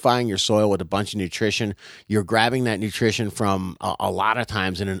fortifying your soil with a bunch of nutrition. You're grabbing that nutrition from a lot of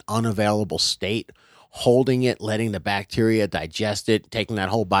times in an unavailable state, holding it, letting the bacteria digest it, taking that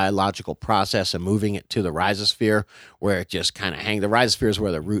whole biological process and moving it to the rhizosphere where it just kind of hangs. The rhizosphere is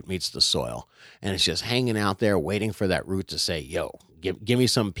where the root meets the soil, and it's just hanging out there waiting for that root to say, yo, give me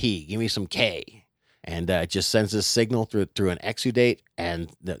some P, give me some K. And it just sends this signal through an exudate,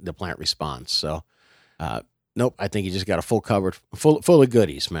 and the plant responds. So, nope, I think you just got a full cupboard, full of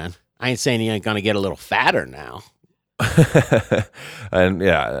goodies, man. I ain't saying you ain't going to get a little fatter now. And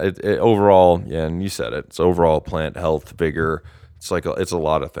yeah, overall, yeah, and you said it. It's overall plant health, vigor. It's like it's a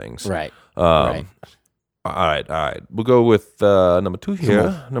lot of things. Right. Right. All right. We'll go with number 2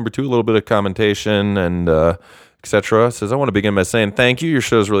 here. Number 2, a little bit of commentation and etc. Says, I want to begin by saying thank you. Your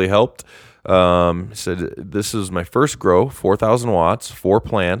show's really helped. Said, this is my first grow, 4,000 watts, 4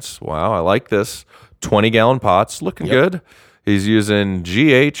 plants. Wow, I like this. 20-gallon pots, looking good. He's using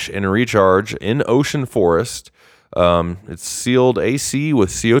GH and Recharge in Ocean Forest. It's sealed AC with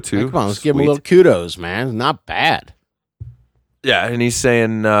CO2. Hey, come on, let's give him a little kudos, man. Not bad. Yeah, and he's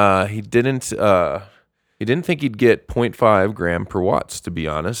saying he didn't think he'd get 0.5 gram per watts, to be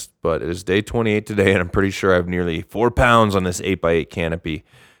honest, but it is day 28 today, and I'm pretty sure I have nearly 4 pounds on this 8x8 canopy.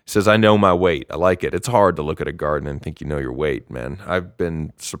 He says, I know my weight. I like it. It's hard to look at a garden and think you know your weight, man. I've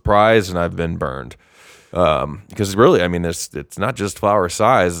been surprised and I've been burned. Because really, I mean, it's not just flower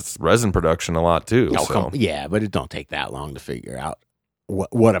size, it's resin production a lot too. Yeah, but it don't take that long to figure out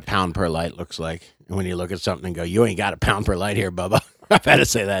what a pound per light looks like. And when you look at something and go, you ain't got a pound per light here, Bubba. I've had to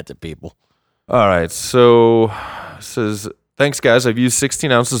say that to people. All right, so it says, thanks, guys. I've used 16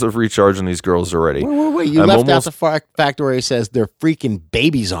 ounces of Recharge on these girls already. Wait. You left out the fact where he says they're freaking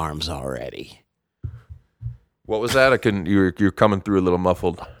baby's arms already. What was that? I couldn't. You're coming through a little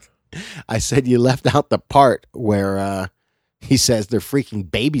muffled. I said you left out the part where he says they're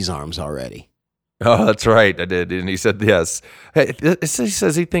freaking baby's arms already. Oh, that's right. I did. And he said yes. He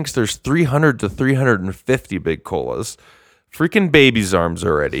says he thinks there's 300 to 350 big colas. Freaking baby's arms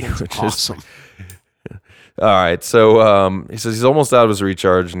already. That's awesome. All right. So he says he's almost out of his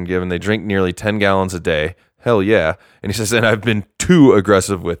Recharge, and given they drink nearly 10 gallons a day, hell yeah. And he says, and I've been too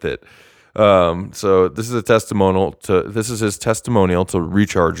aggressive with it. So this is his testimonial to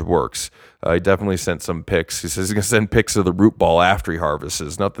Recharge works. He definitely sent some pics. He says he's gonna send pics of the root ball after he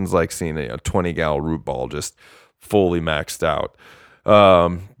harvests. Nothing's like seeing a 20-gallon root ball just fully maxed out.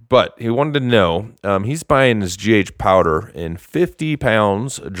 But he wanted to know, he's buying his GH powder in 50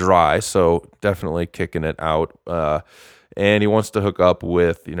 pounds dry, so definitely kicking it out. And he wants to hook up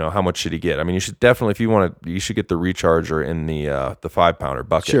with, how much should he get? I mean, you should definitely, if you want to, you should get the Recharger in the 5-pounder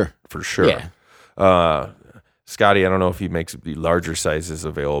bucket. Sure. For sure. Yeah. Scotty, I don't know if he makes the larger sizes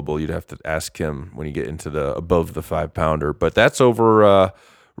available. You'd have to ask him when you get into the above the 5-pounder. But that's over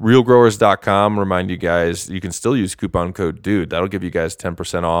realgrowers.com. Remind you guys, you can still use coupon code DUDE. That'll give you guys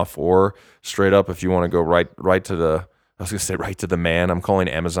 10% off, or straight up if you want to go right to the, I was going to say right to the man. I'm calling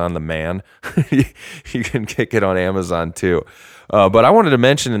Amazon the man. You can kick it on Amazon too. But I wanted to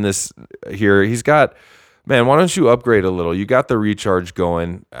mention in this here, he's got, man, why don't you upgrade a little? You got the Recharge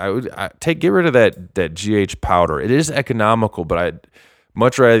going. Get rid of that GH powder. It is economical, but I'd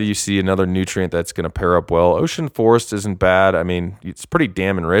much rather you see another nutrient that's going to pair up well. Ocean Forest isn't bad. I mean, it's pretty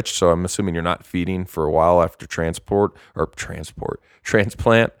damn enriched, so I'm assuming you're not feeding for a while after transplant.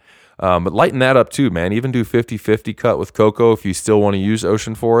 But lighten that up too, man. Even do 50-50 cut with cocoa if you still want to use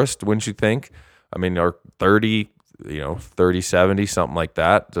Ocean Forest, wouldn't you think? I mean, or 30-70, something like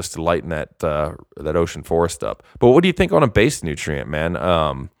that, just to lighten that Ocean Forest up. But what do you think on a base nutrient,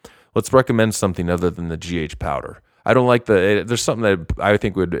 man? Let's recommend something other than the GH powder. I don't like there's something that I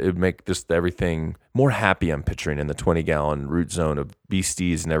think would make just everything more happy. I'm picturing in the 20-gallon root zone of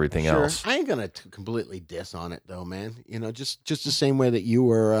beasties and everything else. I ain't gonna completely diss on it though, man. Just the same way that you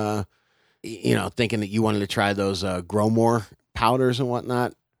were, thinking that you wanted to try those Grow More powders and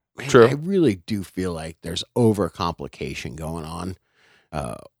whatnot. Man, True. I really do feel like there's overcomplication going on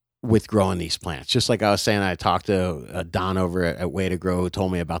with growing these plants. Just like I was saying, I talked to Don over at Way to Grow, who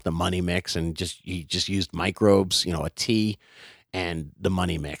told me about the money mix, and he just used microbes, a tea and the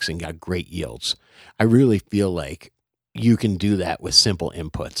money mix, and got great yields. I really feel like you can do that with simple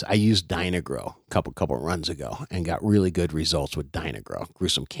inputs. I used Dynagrow a couple runs ago and got really good results with Dynagrow. Grew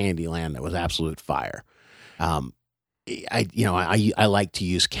some Candyland that was absolute fire. I like to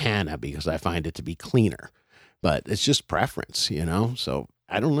use Canna because I find it to be cleaner, but it's just preference, So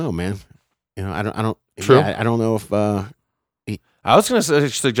I don't know, man. I don't. True. Yeah, I don't know if. I was going to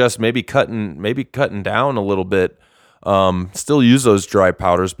suggest maybe cutting down a little bit. Still use those dry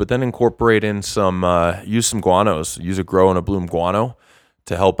powders, but then incorporate in use some guanos. Use a Grow and a Bloom guano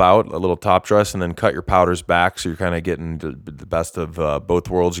to help out, a little top dress, and then cut your powders back, so you're kind of getting the best of both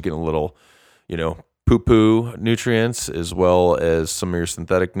worlds. You're getting a little, poo-poo nutrients as well as some of your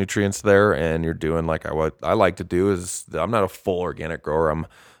synthetic nutrients there, and you're doing like what I like to do is, I'm not a full organic grower. I'm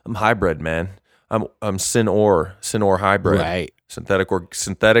hybrid, man. I'm sin or hybrid, Right. synthetic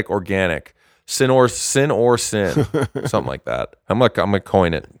organic, sin or sin, something like that. I'm gonna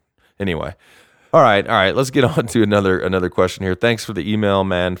coin it anyway. All right. Let's get on to another question here. Thanks for the email,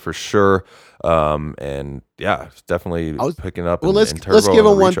 man, for sure. And yeah, it's definitely picking up. Well, in let's turbo give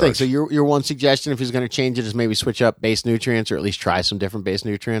him and one thing. recharge. So your one suggestion, if he's going to change it, is maybe switch up base nutrients or at least try some different base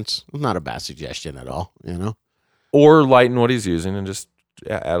nutrients. Not a bad suggestion at all, you know. Or lighten what he's using and just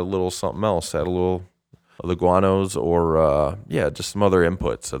add a little something else. Add a little of the guanos or just some other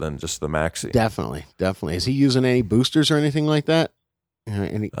inputs. And then just the maxi. Definitely. Is he using any boosters or anything like that?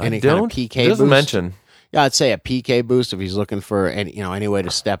 Any kind of PK It doesn't boost? mention. Yeah, I'd say a PK boost if he's looking for any way to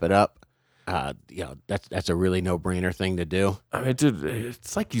step it up. That's a really no-brainer thing to do. I mean, dude,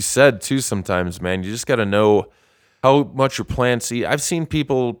 it's like you said too. Sometimes, man, you just got to know how much your plants eat. I've seen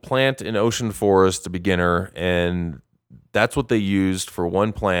people plant in ocean forest, a beginner, and that's what they used for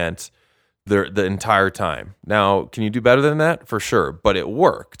one plant the entire time. Now, can you do better than that? For sure, but it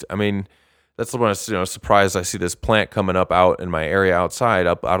worked. I mean, that's when I was surprised. I see this plant coming up out in my area outside,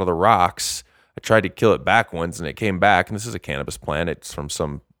 up out of the rocks. I tried to kill it back once, and it came back. And this is a cannabis plant. It's from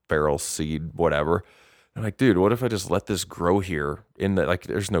some feral seed, whatever. I'm like, dude, what if I just let this grow here in the, like,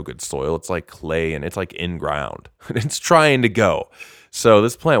 there's no good soil. It's like clay and it's like in ground. It's trying to go. So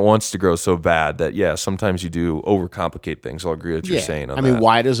this plant wants to grow so bad that, yeah, sometimes you do overcomplicate things. I'll agree with what you're saying on that. I mean,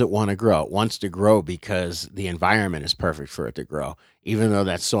 why does it want to grow? It wants to grow because the environment is perfect for it to grow. Even though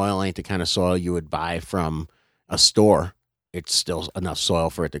that soil ain't the kind of soil you would buy from a store, it's still enough soil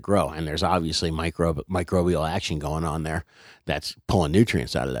for it to grow. And there's obviously microbial action going on there that's pulling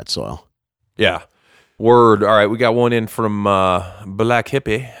nutrients out of that soil. Yeah. Word. All right. We got one in from Black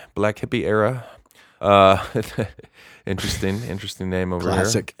Hippie era. Interesting name over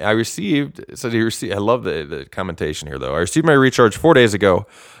Classic. here. I love the commentation here, though. I received my recharge 4 days ago,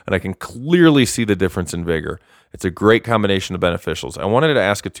 and I can clearly see the difference in vigor. It's a great combination of beneficials. I wanted to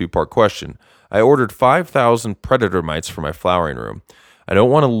ask a two-part question. I ordered 5,000 predator mites for my flowering room. I don't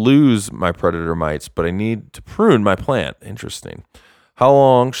want to lose my predator mites, but I need to prune my plant. Interesting. How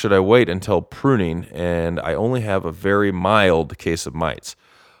long should I wait until pruning? And I only have a very mild case of mites.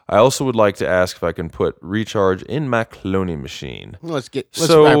 I also would like to ask if I can put recharge in my cloning machine. Let's wrap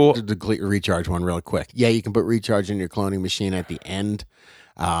the recharge one real quick. Yeah, you can put recharge in your cloning machine at the end.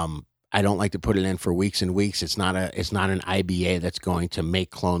 I don't like to put it in for weeks and weeks. It's not an IBA that's going to make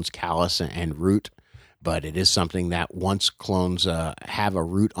clones callus and root, but it is something that once clones have a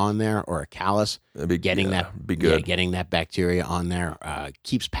root on there or a callus, getting that bacteria on there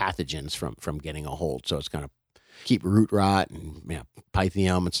keeps pathogens from getting a hold. So it's going to keep root rot and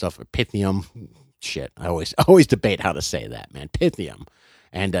pythium and stuff. Pythium, shit. I always debate how to say that, man. Pythium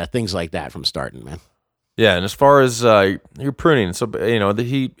and things like that from starting, man. Yeah, and as far as your pruning, so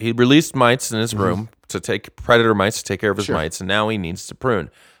he released mites in his room to take predator mites to take care of his mites, and now he needs to prune.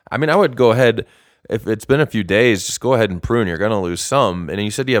 I mean, I would go ahead if it's been a few days, just go ahead and prune. You're going to lose some, and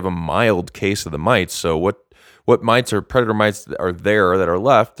you said you have a mild case of the mites. So what mites or predator mites are there that are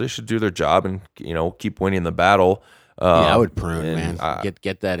left? They should do their job and keep winning the battle. I would prune, man.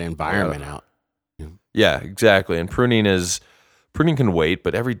 Get that environment out. Yeah, exactly. And pruning can wait,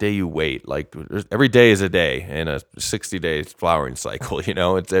 but every day you wait, like every day is a day in a 60-day flowering cycle.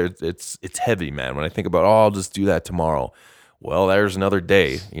 It's heavy, man. When I think about, I'll just do that tomorrow. Well, there's another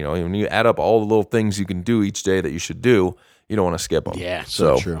day. When you add up all the little things you can do each day that you should do, you don't want to skip them. Yeah,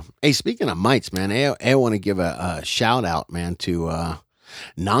 so true. Hey, speaking of mites, man, I want to give a shout out, man, to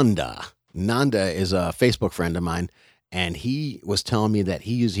Nanda. Nanda is a Facebook friend of mine. And he was telling me that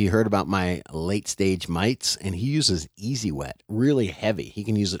he heard about my late stage mites, and he uses Easy Wet, really heavy. He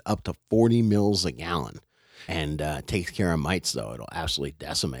can use it up to 40 mils a gallon, and takes care of mites. Though it'll absolutely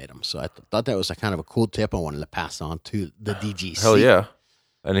decimate them. So I thought that was a kind of a cool tip I wanted to pass on to the DGC. Hell yeah!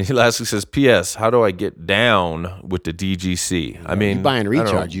 And he lastly says, "P.S. How do I get down with the DGC? I mean, you buying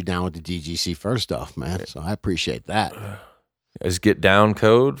recharge, you down with the DGC first off, man. So I appreciate that. Is get down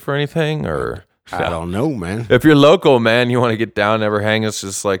code for anything or?" I don't know, man. If you're local, man, you want to get down, never hang. It's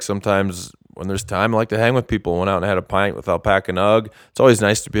just like sometimes when there's time, I like to hang with people. Went out and had a pint with Alpaca Nug. It's always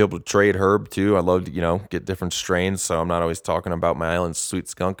nice to be able to trade herb too. I love to, get different strains. So I'm not always talking about my Island Sweet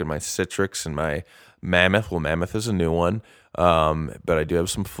Skunk and my Citrix and my Mammoth. Well, Mammoth is a new one. But I do have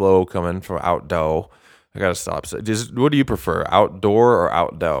some flow coming from outdoor. I got to stop. What do you prefer, outdoor or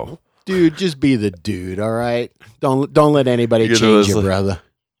outdoor? Dude, just be the dude, all right? Don't let anybody change you, brother.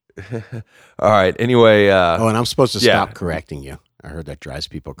 All right. Anyway. And I'm supposed to stop correcting you. I heard that drives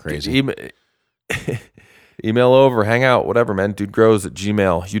people crazy. Email over, hang out, whatever, man.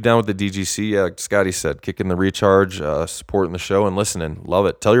 dudegrows@gmail.com. You down with the DGC? Like Scotty said, kicking the recharge, supporting the show and listening. Love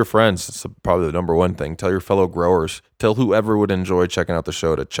it. Tell your friends. It's probably the number one thing. Tell your fellow growers. Tell whoever would enjoy checking out the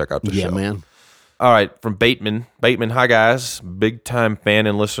show to check out the show. Yeah, man. All right, from Bateman. Bateman, hi guys. Big time fan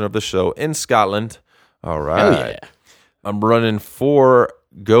and listener of the show in Scotland. All right. Hell yeah. I'm running 4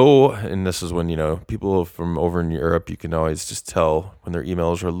 Go, and this is when, people from over in Europe, you can always just tell when their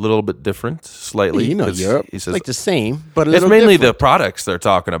emails are a little bit different, slightly. Europe. He It's says, like the same, but a it's little mainly the different. products they're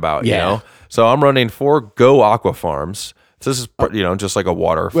talking about, Yeah. So I'm running 4 Go Aqua Farms. So this is, just like a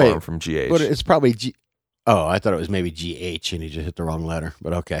water farm from GH. But it's probably Oh, I thought it was maybe GH, and he just hit the wrong letter.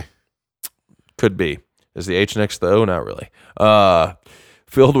 But okay. Could be. Is the H next to the O? Not really.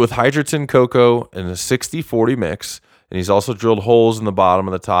 Filled with hydrogen cocoa in a 60-40 mix. And he's also drilled holes in the bottom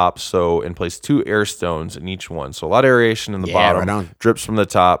and the top, and placed 2 air stones in each one. So a lot of aeration in the bottom, right on. drips from the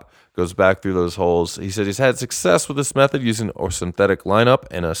top, goes back through those holes. He said he's had success with this method using a synthetic lineup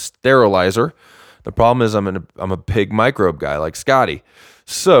and a sterilizer. The problem is I'm a big microbe guy like Scotty.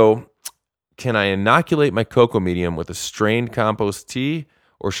 So can I inoculate my cocoa medium with a strained compost tea,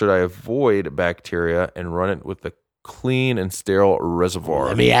 or should I avoid bacteria and run it with the clean and sterile reservoir?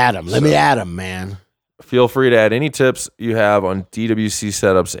 Let me at him, man. Feel free to add any tips you have on DWC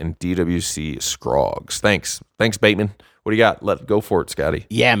setups and DWC scrogs. Thanks, Bateman. What do you got? Go for it, Scotty.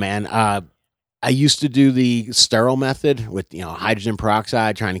 Yeah, man. I used to do the sterile method with, hydrogen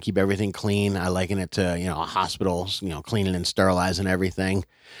peroxide, trying to keep everything clean. I liken it to, hospitals, cleaning and sterilizing everything.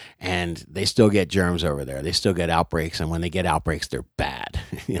 And they still get germs over there. They still get outbreaks. And when they get outbreaks, they're bad.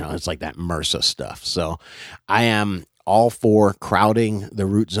 It's like that MRSA stuff. So I am all for crowding the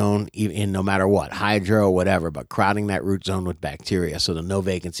root zone in no matter what, hydro, whatever, but crowding that root zone with bacteria so the no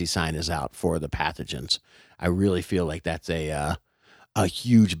vacancy sign is out for the pathogens. I really feel like that's a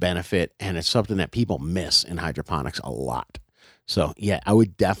huge benefit, and it's something that people miss in hydroponics a lot. So, yeah, I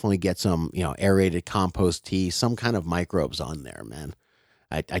would definitely get some, aerated compost tea, some kind of microbes on there, man.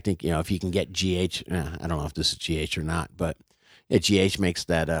 I think, if you can get GH, I don't know if this is GH or not, but GH makes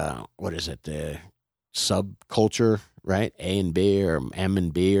that, the subculture, right? A and B or M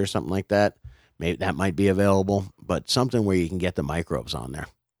and B or something like that. Maybe that might be available, but something where you can get the microbes on there.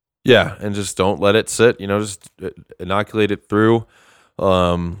 Yeah, and just don't let it sit. Just inoculate it through.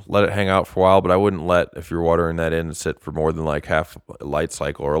 Let it hang out for a while, but I wouldn't if you're watering that in, sit for more than like half a light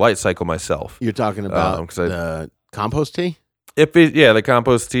cycle or a light cycle myself. You're talking about the compost tea? The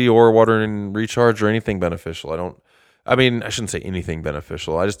compost tea or watering recharge or anything beneficial. I shouldn't say anything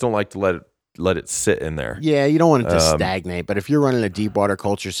beneficial. I just don't like to let it sit in there. Yeah, you don't want it to stagnate, but if you're running a deep water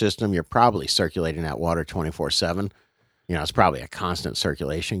culture system, you're probably circulating that water 24/7. It's probably a constant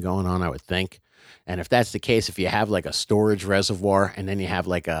circulation going on, I would think. And if that's the case, if you have like a storage reservoir and then you have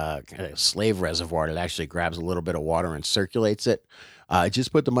like a slave reservoir that actually grabs a little bit of water and circulates it,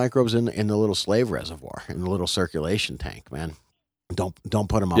 just put the microbes in the little slave reservoir, in the little circulation tank, man. Don't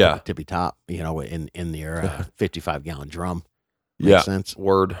put them up at the tippy top, in your 55-gallon drum. Makes sense.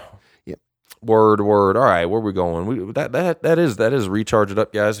 Word. Yep. Word. All right, where are we going? That is recharge it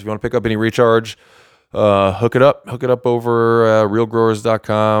up, guys. If you want to pick up any recharge, hook it up over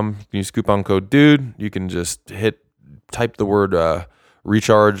realgrowers.com. You use coupon code DUDE. You can just type the word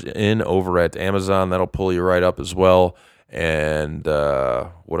recharge in over at Amazon. That'll pull you right up as well. And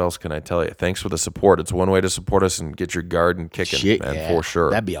what else can I tell you? Thanks for the support. It's one way to support us and get your garden kicking, for sure.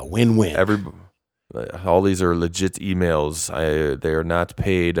 That'd be a win-win. All these are legit emails. They are not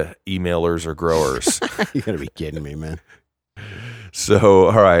paid emailers or growers. You gotta be kidding me, man. So,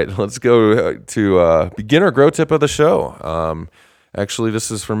 all right, let's go to beginner grow tip of the show. Actually,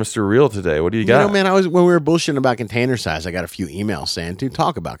 this is for Mr. Real today. What do you got? Man, when we were bullshitting about container size, I got a few emails saying, dude,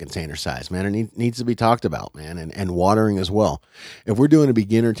 talk about container size, man. It needs to be talked about, man, and watering as well. If we're doing a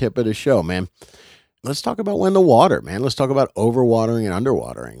beginner tip of the show, man, let's talk about when to water, man. Let's talk about overwatering and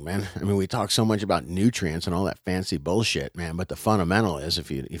underwatering, man. We talk so much about nutrients and all that fancy bullshit, man, but the fundamental is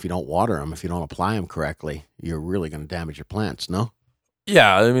if you don't water them, if you don't apply them correctly, you're really going to damage your plants, no?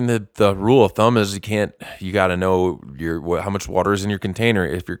 Yeah, the rule of thumb is you got to know how much water is in your container.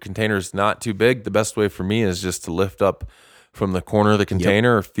 If your container is not too big, the best way for me is just to lift up from the corner of the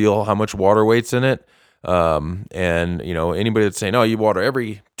container, feel how much water weight's in it. And anybody that's saying, "Oh, you water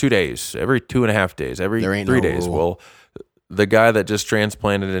every 2 days, every 2.5 days, every 3 days." Rule. Well, the guy that just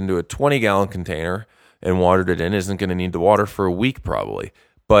transplanted it into a 20-gallon container and watered it in isn't going to need to water for a week probably.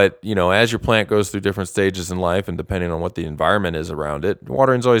 But, as your plant goes through different stages in life and depending on what the environment is around it,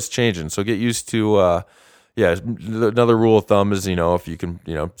 watering's always changing. So get used to, another rule of thumb is, if you can,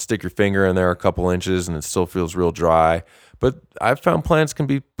 stick your finger in there a couple inches and it still feels real dry. But I've found plants can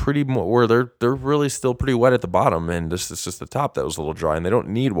be pretty where they're really still pretty wet at the bottom, and this is just the top that was a little dry, and they don't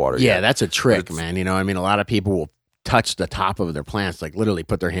need water. Yeah, yet. that's a trick, man. A lot of people will touch the top of their plants, like literally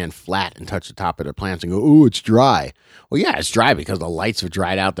put their hand flat and touch the top of their plants and go, "Ooh, it's dry." Well, yeah, it's dry because the lights have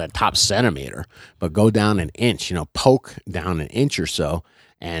dried out that top centimeter. But go down an inch, poke down an inch or so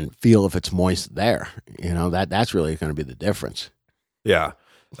and feel if it's moist there. That's really going to be the difference. Yeah.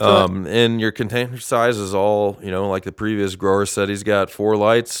 And your container size is all, like the previous grower said, he's got 4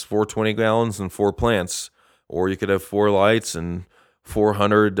 lights, 4 20 gallons, and 4 plants. Or you could have 4 lights and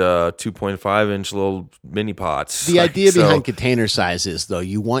 400 2.5-inch little mini pots. The idea behind container size is, though,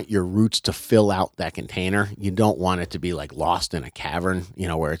 you want your roots to fill out that container. You don't want it to be like lost in a cavern,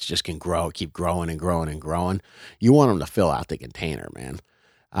 where it's just can keep growing and growing and growing. You want them to fill out the container, man.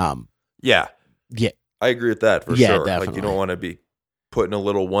 Yeah. I agree with that for sure. Definitely. Like, you don't want to be putting a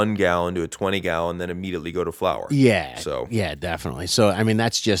little 1 gallon to a 20 gallon, then immediately go to flower. Yeah. So yeah, definitely. So I mean,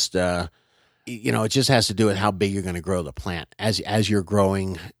 that's just it just has to do with how big you're going to grow the plant as you're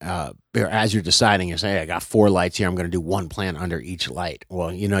growing, or as you're deciding. You say, "Hey, I got 4 lights here. I'm going to do 1 plant under each light."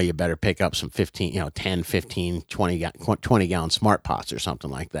 Well, you better pick up some 10, 15, 20 gallon smart pots or something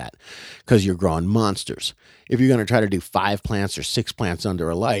like that, because you're growing monsters. If you're going to try to do 5 plants or 6 plants under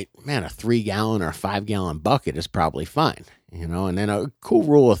a light, man, a 3 gallon or a 5 gallon bucket is probably fine. And then a cool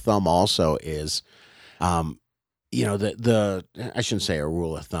rule of thumb also is, I shouldn't say a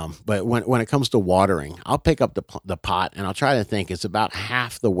rule of thumb, but when it comes to watering, I'll pick up the pot and I'll try to think it's about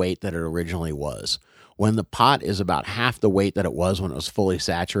half the weight that it originally was. When the pot is about half the weight that it was when it was fully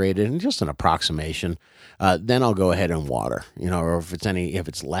saturated, and just an approximation, then I'll go ahead and water. Or if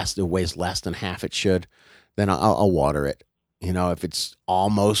it's less, it weighs less than half it should, then I'll water it. If it's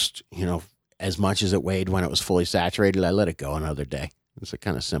almost, as much as it weighed when it was fully saturated, I let it go another day. It's a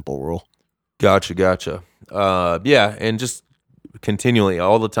kind of simple rule. Gotcha. Yeah, and just continually,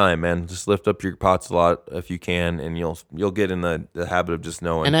 all the time, man. Just lift up your pots a lot if you can, and you'll get in the habit of just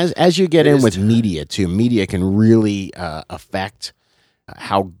knowing. And as you get in with media too, media can really affect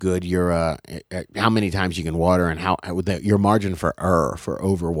how good your how many times you can water, and how your margin for error for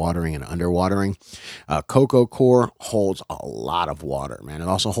overwatering and underwatering. Coco Coir holds a lot of water, man. It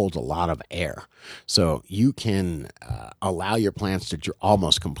also holds a lot of air, so you can allow your plants to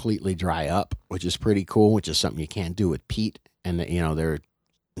almost completely dry up, which is pretty cool. Which is something you can't do with peat, and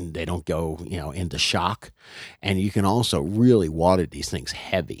they don't go, into shock. And you can also really water these things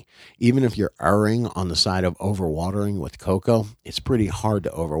heavy. Even if you're erring on the side of overwatering with cocoa, it's pretty hard to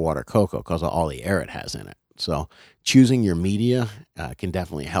overwater cocoa because of all the air it has in it. So choosing your media can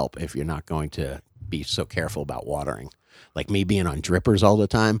definitely help if you're not going to be so careful about watering. Like me being on drippers all the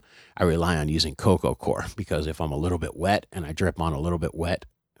time, I rely on using Coco Coir, because if I'm a little bit wet and I drip on a little bit wet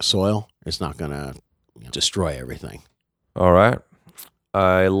soil, it's not going to destroy everything. All right.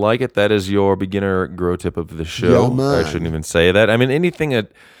 I like it. That is your beginner grow tip of the show. Yeah, man. I shouldn't even say that. I mean, I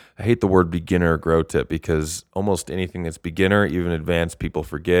hate the word beginner grow tip, because almost anything that's beginner, even advanced, people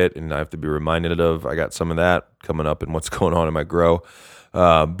forget, and I have to be reminded of. I got some of that coming up in what's going on in my grow.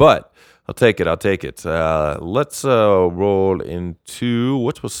 But I'll take it. Let's roll into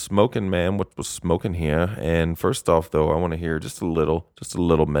what was smoking, man. What was smoking here? And first off, though, I want to hear just a little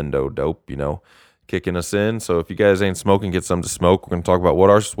Mendo dope, kicking us in. So if you guys ain't smoking, get some to smoke. We're going to talk about what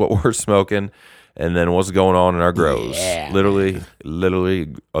we're smoking, and then what's going on in our grows. Yeah, literally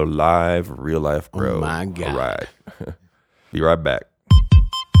a live, real life grow. Oh my God. All right. Be right back.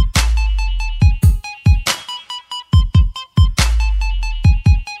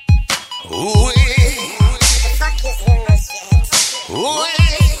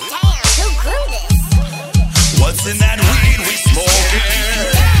 What's in that weed we smoking?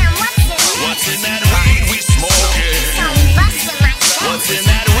 What's in that weed we smoking? What's in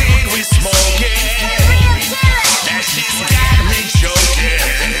that weed we smoking? That shit's got me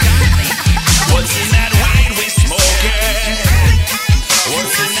choking. What's in that weed we smoking?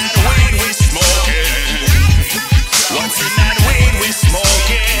 What's in that weed we smoking? What's in that weed we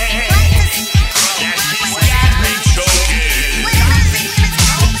smoking? That shit's got me choking.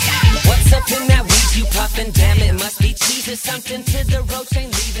 What's up in that weed you puffin'? Damn, it must be cheese or something to the roach.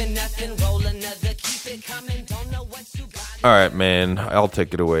 Ain't leaving nothing. Roll another. Keep it coming. Don't know what you got. All right, man. I'll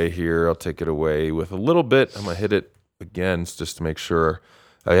take it away here. I'll take it away with a little bit. I'm going to hit it again just to make sure.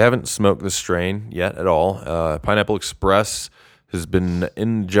 I haven't smoked this strain yet at all. Pineapple Express has been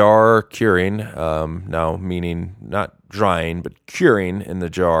in jar curing, now meaning not drying, but curing in the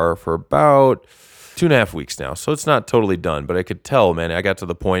jar for about 2.5 weeks now. So it's not totally done, but I could tell, man, I got to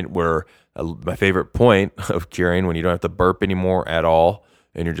the point where my favorite point of curing, when you don't have to burp anymore at all,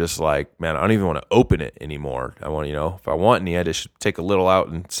 and you're just like, man, I don't even want to open it anymore. I want, if I want any, I just take a little out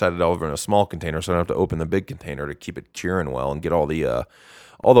and set it over in a small container, so I don't have to open the big container to keep it curing well and get all the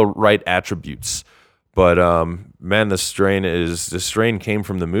right attributes. But man, the strain came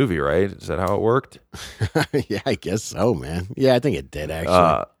from the movie, right? Is that how it worked? Yeah, I guess so, man. Yeah, I think it did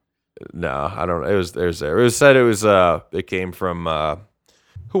actually. No, I don't. It was said it came from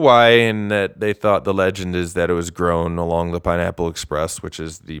Hawaii, and that they thought the legend is that it was grown along the Pineapple Express, which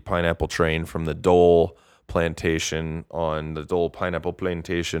is the pineapple train from the Dole plantation on the pineapple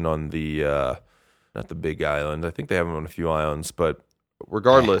plantation on the not the Big Island. I think they have them on a few islands, but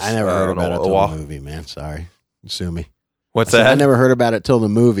regardless, I never heard about it till Oahu. the movie, man. Sorry, sue me. What's I said, that? I never heard about it till the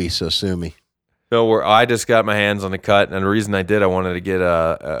movie, so sue me. No, I just got my hands on the cut, and the reason I did, I wanted to get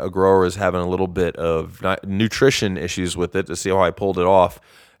a grower is having a little bit of nutrition issues with it to see how I pulled it off,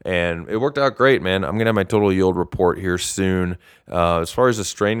 and it worked out great, man. I'm gonna have my total yield report here soon. As far as the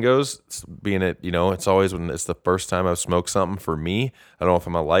strain goes, it's always when it's the first time I've smoked something for me. I don't know if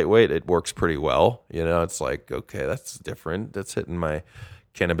I'm a lightweight, it works pretty well. It's like, okay, that's different. That's hitting my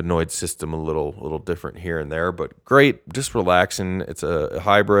cannabinoid system a little different here and there, but great, just relaxing. It's a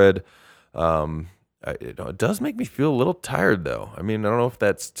hybrid. It does make me feel a little tired though. I mean, I don't know if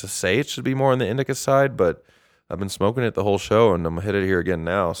that's to say it should be more on the indica side, but I've been smoking it the whole show and I'm gonna hit it here again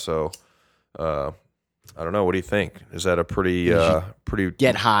now. So, I don't know. What do you think? Is that a pretty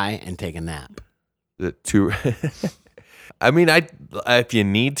Get high and take a nap. too? I mean, if you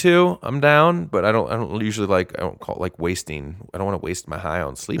need to, I'm down, but I don't usually I don't call it like wasting. I don't want to waste my high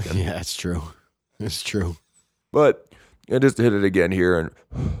on sleeping. Yeah, that's true. It's true. But I just hit it again here and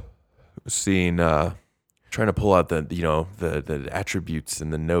seeing, trying to pull out the attributes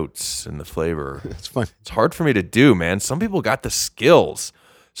and the notes and the flavor. It's fun. It's hard for me to do, man. Some people got the skills.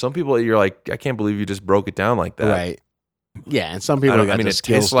 Some people, you're like, I can't believe you just broke it down like that. Right. Yeah, and some people got the it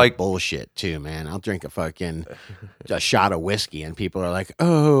skills tastes to like bullshit too, man. I'll drink a shot of whiskey and people are like,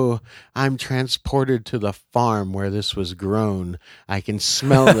 "Oh, I'm transported to the farm where this was grown. I can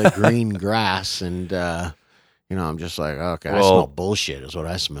smell the green grass." And I'm just like, "Okay, I smell bullshit is what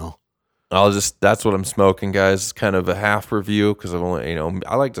I smell." That's what I'm smoking, guys. It's kind of a half review because I've only,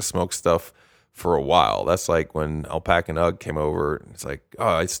 I like to smoke stuff for a while. That's like when Alpaca and Ugg came over. It's like, oh,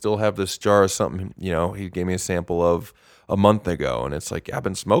 I still have this jar of something, he gave me a sample of a month ago. And it's like, I've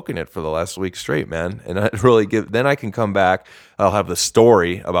been smoking it for the last week straight, man. And then I can come back. I'll have the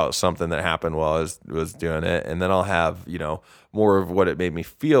story about something that happened while I was doing it. And then I'll have, more of what it made me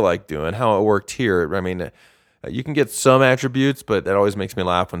feel like doing, how it worked here. I mean, you can get some attributes, but that always makes me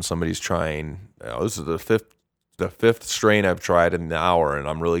laugh when somebody's trying. This is the fifth strain I've tried in an hour, and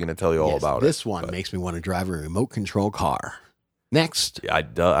I'm really going to tell you all about it. This one makes me want to drive a remote control car. Next. Yeah,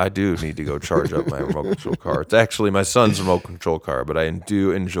 I do need to go charge up my remote control car. It's actually my son's remote control car, but I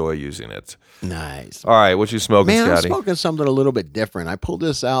do enjoy using it. Nice. All right, what you smoking, Man, Scotty? I'm smoking something a little bit different. I pulled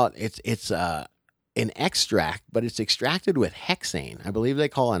this out. It's an extract, but it's extracted with hexane. I believe they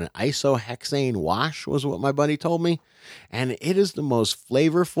call it an isohexane wash, was what my buddy told me. And it is the most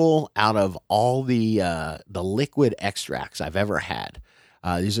flavorful out of all the liquid extracts I've ever had.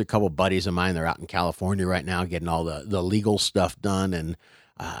 These are a couple buddies of mine. They're out in California right now getting all the legal stuff done. And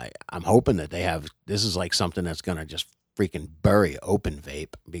I'm hoping that this is like something that's going to just freaking bury open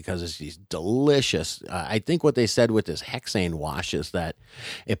vape because it's these delicious. I think what they said with this hexane wash is that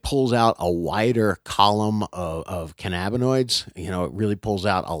it pulls out a wider column of cannabinoids. It really pulls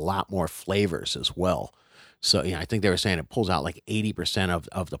out a lot more flavors as well. So, I think they were saying it pulls out like 80%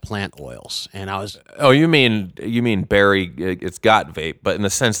 of the plant oils. And I was... Oh, you mean berry, it's got vape, but in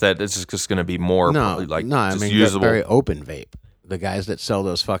the sense that it's just going to be more usable. Berry open vape. The guys that sell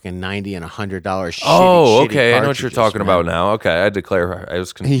those fucking $90 and $100 shitty, oh, okay. I know what you're cartridges, talking man. about now. Okay, I had to clarify. I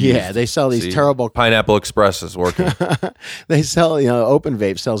was confused. Yeah, they sell these terrible... Pineapple Express is working. They sell, Open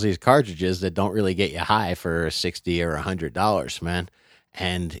Vape sells these cartridges that don't really get you high for $60 or $100, man.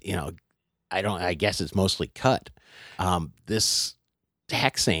 And, I guess it's mostly cut. This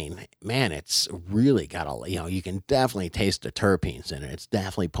hexane, man, it's really got you can definitely taste the terpenes in it. It's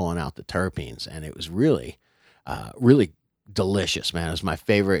definitely pulling out the terpenes. And it was really, really delicious, man. It was my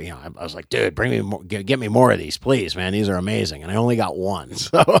favorite. I was like, dude, bring me more, get me more of these, please, man. These are amazing. And I only got one,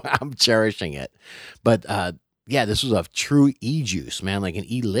 so I'm cherishing it. But this was a true e-juice, man, like an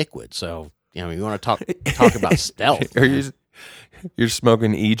e-liquid. So, you want to talk about stealth. You're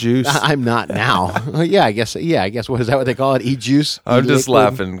smoking e-juice? I'm not now. I guess. What is that? What they call it? E-juice? I'm just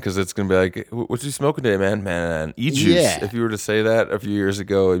laughing because it's going to be like, what you smoking today, man? Man, e-juice. Yeah. If you were to say that a few years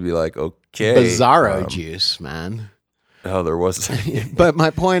ago, it'd be like, okay. Bizarro juice, man. Oh, there was. But my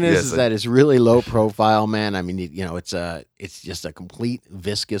point is that it's really low profile, man. I mean, it's just a complete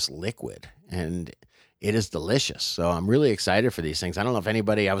viscous liquid. And, it is delicious. So I'm really excited for these things. I don't know if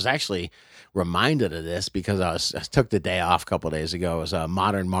anybody, I was actually reminded of this because I took the day off a couple of days ago. It was a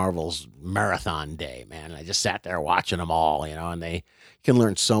Modern Marvels marathon day, man. I just sat there watching them all, and they can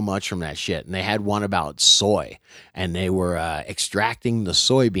learn so much from that shit. And they had one about soy, and they were extracting the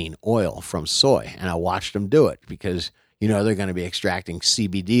soybean oil from soy. And I watched them do it because, they're going to be extracting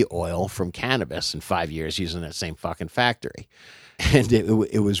CBD oil from cannabis in 5 years using that same fucking factory. And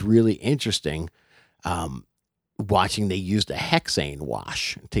it was really interesting watching. They used a hexane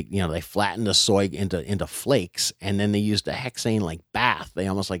wash. They flattened the soy into flakes, and then they used a hexane like bath. They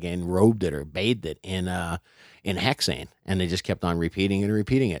almost like enrobed it or bathed it in hexane, and they just kept on repeating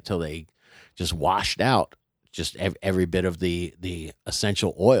it till they just washed out just every bit of the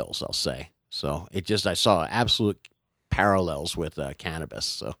essential oils, I'll say. So I saw absolute parallels with cannabis.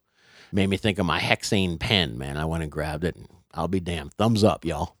 So made me think of my hexane pen, man. I went and grabbed it, and I'll be damned. Thumbs up,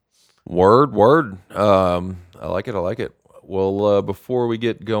 y'all. Word. I like it. Well, before we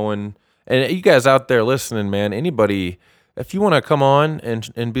get going, and you guys out there listening, man, anybody, if you want to come on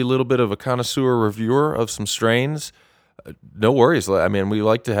and be a little bit of a connoisseur reviewer of some strains, no worries. I mean, we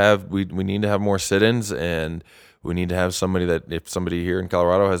like to have, we need to have more sit-ins, and we need to have somebody that, if somebody here in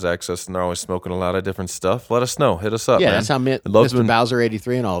Colorado has access and they're always smoking a lot of different stuff, let us know. Hit us up, man. That's how Mr. Bowser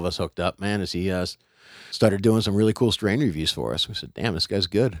 83 and all of us hooked up, man, as he started doing some really cool strain reviews for us. We said, damn, this guy's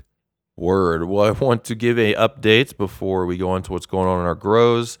good. Word. Well, I want to give a update before we go on to what's going on in our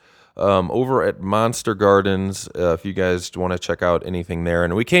grows. Over at Monster Gardens, if you guys want to check out anything there.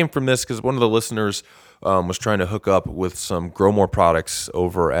 And we came from this because one of the listeners was trying to hook up with some Grow More products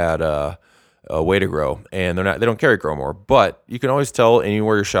over at Way to Grow, and they don't carry Grow More, but you can always tell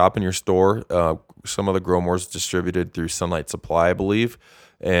anywhere you shop in your store. Some of the Grow More is distributed through Sunlight Supply, I believe,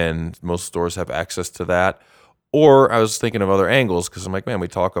 and most stores have access to that. Or I was thinking of other angles because I'm like, man, we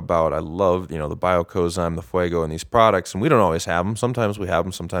talk about, I love, the Biocozyme, the Fuego, and these products, and we don't always have them. Sometimes we have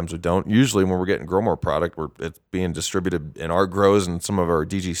them, sometimes we don't. Usually when we're getting Grow More product, it's being distributed in our grows and some of our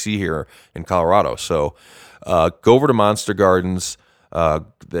DGC here in Colorado. So go over to Monster Gardens.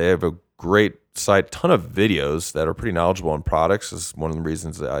 They have a great site, ton of videos that are pretty knowledgeable on products. Is one of the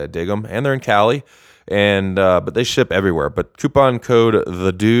reasons that I dig them. And they're in Cali, and but they ship everywhere. But coupon code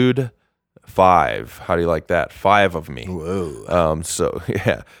TheDude5. How do you like that? 5 of me. Whoa. So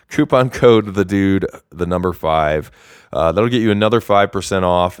yeah, coupon code TheDude, the number 5. That'll get you another 5%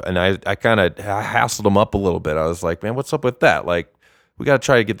 off. And I kind of hassled them up a little bit. I was like, man, what's up with that? Like, we got to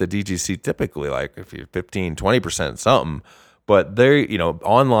try to get the DGC typically, like if you're 15, 20% something. But they're,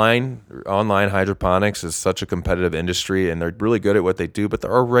 online hydroponics is such a competitive industry, and they're really good at what they do, but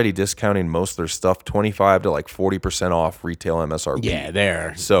they're already discounting most of their stuff 25 to like 40% off retail MSRP. Yeah,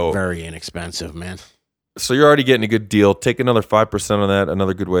 they're very inexpensive, man. So you're already getting a good deal. Take another 5% on that,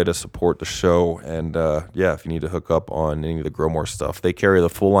 another good way to support the show. And if you need to hook up on any of the Grow More stuff, they carry the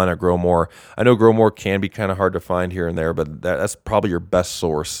full line of Grow More. I know Grow More can be kind of hard to find here and there, but that's probably your best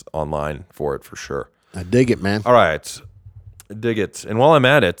source online for it for sure. I dig it, man. All right. Dig it. And while I'm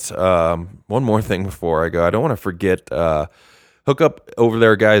at it, one more thing before I go. I don't want to forget, hook up over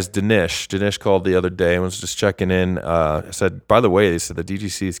there, guys, Dinesh. Dinesh called the other day and was just checking in. I said, by the way, they said the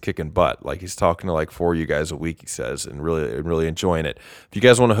DGC is kicking butt. Like, he's talking to like 4 of you guys a week, he says, and really enjoying it. If you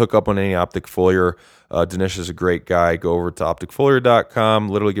guys want to hook up on any optic foliar, Dinesh is a great guy. Go over to opticfoliar.com,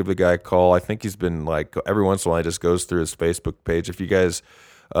 literally give the guy a call. I think he's been like, every once in a while, he just goes through his Facebook page. If you guys...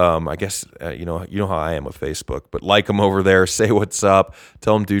 I guess, you know how I am with Facebook, but like him over there, say what's up,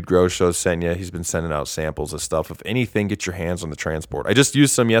 tell him Dude Grow Show sent you. He's been sending out samples of stuff. If anything, get your hands on the transport. I just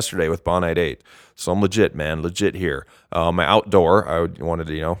used some yesterday with Bonite 8, so I'm legit, man, legit here. My outdoor, I wanted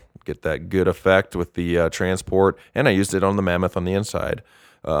to, get that good effect with the transport, and I used it on the Mammoth on the inside.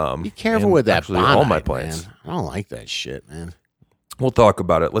 Be careful with that Bonite, all my plants. Man. I don't like that shit, man. We'll talk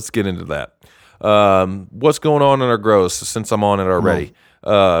about it. Let's get into that. What's going on in our grows since I'm on it already?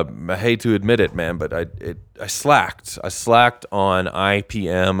 I hate to admit it, man, but I slacked. I slacked on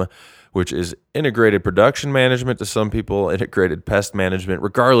IPM, which is integrated production management to some people, integrated pest management.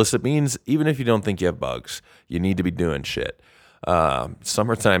 Regardless, it means even if you don't think you have bugs, you need to be doing shit.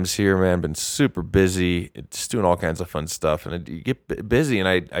 Summertime's here, man. Been super busy, just doing all kinds of fun stuff, and you get busy, and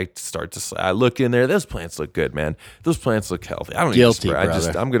I look in there. Those plants look good, man. Those plants look healthy. I don't guilty, need to spray.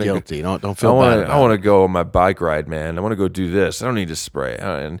 brother. I'm gonna guilty. Don't feel bad. I want to go on my bike ride, man. I want to go do this. I don't need to spray.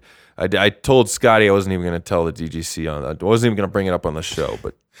 And I told Scotty I wasn't even going to tell the DGC on that. I wasn't even going to bring it up on the show.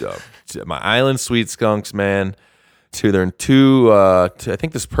 But my Island Sweet Skunks, man. They're in two. I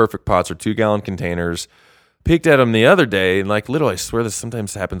think this perfect pots are 2-gallon containers. Peeked at them the other day, and like literally, I swear this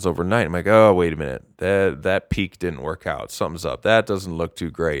sometimes happens overnight. I'm like, oh, wait a minute, that peak didn't work out. Something's up. That doesn't look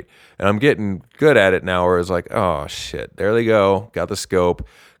too great. And I'm getting good at it now, where it's like, oh shit, there they go. Got the scope.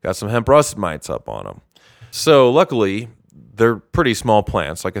 Got some hemp russet mites up on them. So luckily, they're pretty small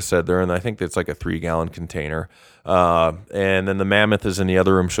plants. Like I said, they're in, I think it's like a 3-gallon container. And then the mammoth is in the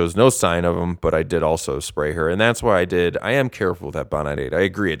other room, shows no sign of them, but I did also spray her. And that's why I am careful with that Bonite 8. I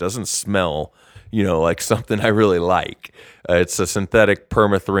agree. It doesn't smell, like something I really like. It's a synthetic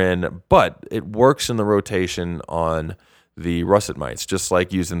permethrin, but it works in the rotation on the russet mites, just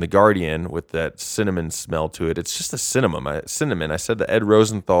like using the Guardian with that cinnamon smell to it. It's just a cinnamon. I said that Ed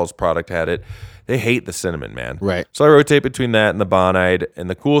Rosenthal's product had it. They hate the cinnamon, man. Right. So I rotate between that and the Bonite. And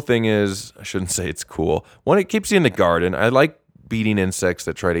the cool thing is, I shouldn't say it's cool. One, it keeps you in the garden. I like beating insects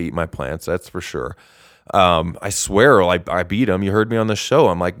that try to eat my plants. That's for sure. I swear I beat them. You heard me on the show.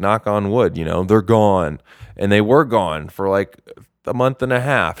 I'm like, knock on wood, they're gone. And they were gone for like a month and a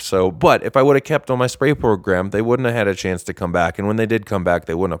half. So, but if I would have kept on my spray program, they wouldn't have had a chance to come back. And when they did come back,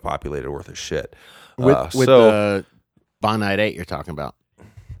 they wouldn't have populated worth a shit. With the Bonite 8 you're talking about.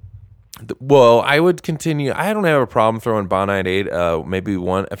 Well, I would continue. I don't have a problem throwing Bonite 8. Maybe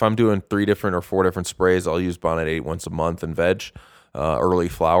one, if I'm doing 3 different or 4 different sprays, I'll use Bonite 8 once a month in veg, early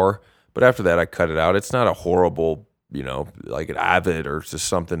flower. But after that, I cut it out. It's not a horrible, like an Avid or just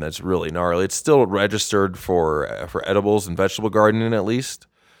something that's really gnarly. It's still registered for edibles and vegetable gardening at least.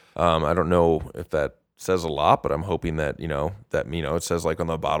 I don't know if that says a lot, but I'm hoping that, it says like on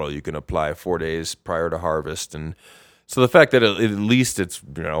the bottle you can apply 4 days prior to harvest. And so the fact that at least it's,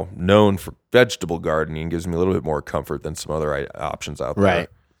 known for vegetable gardening gives me a little bit more comfort than some other options out there. Right.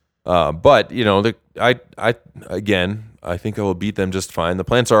 But I think I will beat them just fine. The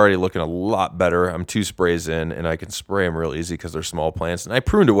plants are already looking a lot better. I'm 2 sprays in, and I can spray them real easy because they're small plants. And I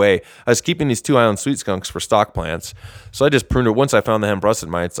pruned away. I was keeping these 2-island sweet skunks for stock plants, so I just pruned it. Once I found the hemp russet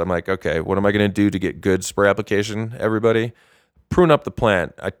mites, I'm like, okay, what am I going to do to get good spray application? Everybody, prune up the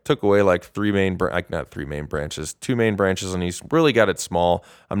plant. I took away like 2 main branches on each. Really got it small.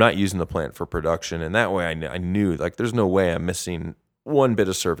 I'm not using the plant for production, and that way I knew like there's no way I'm missing one bit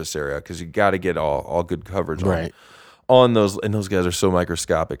of surface area because you got to get all good coverage on those, and those guys are so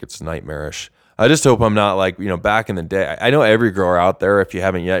microscopic, it's nightmarish. I just hope I'm not like, back in the day. I know every grower out there, if you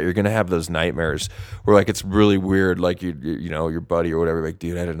haven't yet, you're gonna have those nightmares where like it's really weird, like your buddy or whatever, like,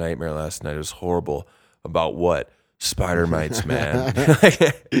 dude, I had a nightmare last night. It was horrible. About what? Spider mites, man.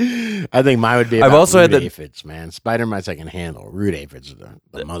 I think mine would be about root aphids, man. Spider mites I can handle. Root aphids are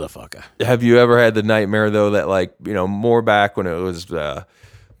the motherfucker. Have you ever had the nightmare though that like, more back when it was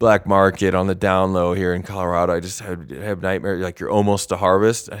black market on the down low here in Colorado, I just have nightmares like you're almost to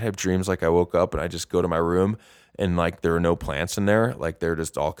harvest. I have dreams like I woke up and I just go to my room and like there are no plants in there, like they're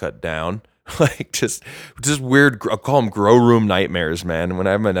just all cut down. Like just weird. I'll call them grow room nightmares, man. And when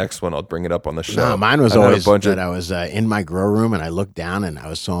I have my next one, I'll bring it up on the show. No, mine was always that I was in my grow room and I looked down and I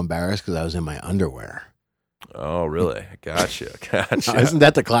was so embarrassed because I was in my underwear. Oh, really? Gotcha. Isn't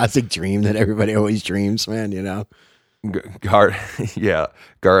that the classic dream that everybody always dreams, man? Yeah. I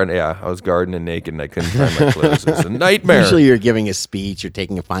was gardening naked and I couldn't find my clothes. It's a nightmare. Usually you're giving a speech, you're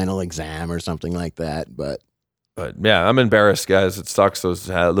taking a final exam or something like that, But yeah, I'm embarrassed, guys. It sucks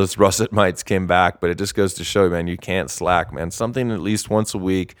those russet mites came back, but it just goes to show you, man, you can't slack, man. Something at least once a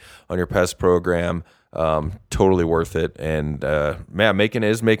week on your pest program, totally worth it. And man,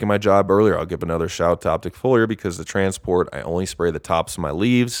 making my job earlier. I'll give another shout out to Optic Foliar because the transport, I only spray the tops of my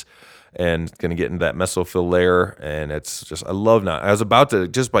leaves and going to get into that mesophyll layer. And it's just, I love not. I was about to,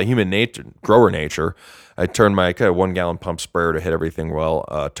 just by human nature, grower nature, I turned my 1-gallon pump sprayer to hit everything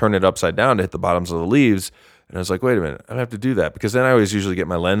well, turn it upside down to hit the bottoms of the leaves. And I was like, wait a minute, I don't have to do that because then I always usually get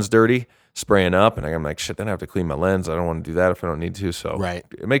my lens dirty spraying up, and I'm like, shit, then I have to clean my lens. I don't want to do that if I don't need to. So right,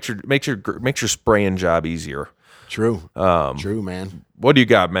 it makes your spraying job easier. True, true, man. What do you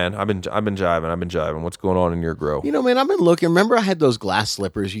got, man? I've been jiving. What's going on in your grow? Man, I've been looking. Remember, I had those glass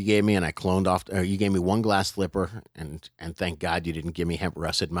slippers you gave me, and I cloned off. You gave me one glass slipper, and thank God you didn't give me hemp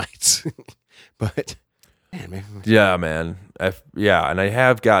russet mites. But man. Yeah, man. And I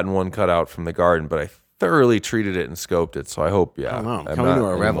have gotten one cut out from the garden, but I thoroughly treated it and scoped it. So I hope, I don't know. I'm coming to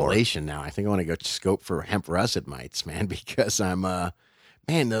a revelation now. I think I want to go scope for hemp russet mites, man, because I'm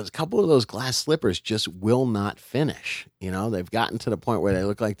those couple of those glass slippers just will not finish. They've gotten to the point where they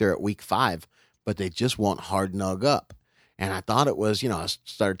look like they're at week 5, but they just won't hard nug up. And I thought it was, I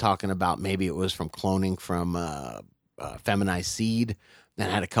started talking about maybe it was from cloning from feminized seed. Then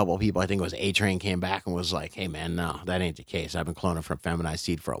I had a couple of people, I think it was A-Train, came back and was like, hey, man, no, that ain't the case. I've been cloning from feminized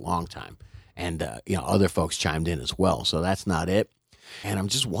seed for a long time. And, other folks chimed in as well. So that's not it. And I'm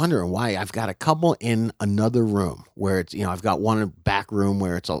just wondering why. I've got a couple in another room where it's, I've got one back room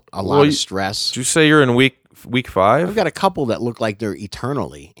where it's a lot of stress. Did you say you're in week 5? I've got a couple that look like they're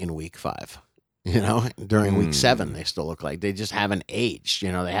eternally in week 5. During week 7, they still look like they just haven't aged. They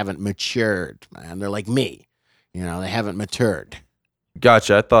haven't matured, man. They're like me. They haven't matured.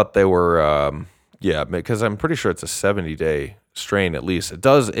 Gotcha. I thought they were, because I'm pretty sure it's a 70-day strain at least.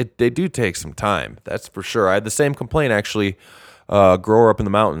 They do take some time. That's for sure. I had the same complaint actually. Grower up in the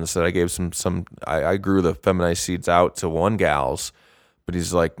mountains that I gave I grew the feminized seeds out to one gal's, but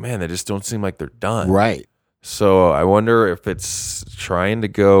he's like, man, they just don't seem like they're done. Right. So I wonder if it's trying to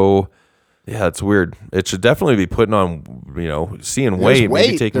go. Yeah, it's weird. It should definitely be putting on, seeing weight,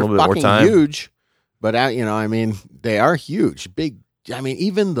 maybe taking a little bit more time. Huge, but they are huge, big.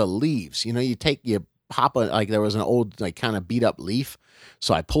 Even the leaves. You pop there was an old kind of beat up leaf,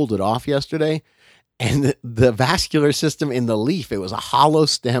 so I pulled it off yesterday. And the vascular system in the leaf, it was a hollow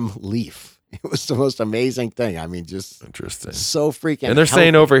stem leaf. It was the most amazing thing. Just interesting. So freaking. And they're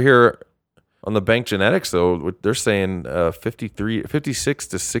saying over here on the Bank Genetics, though, they're saying 56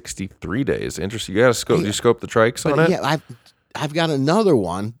 to 63 days. Interesting. You got to scope. Do you scope the trikes on it? Yeah, I've got another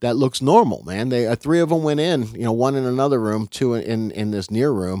one that looks normal, man. They 3 of them went in. One in another room, 2 in this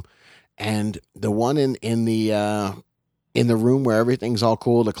near room, and the one in the room where everything's all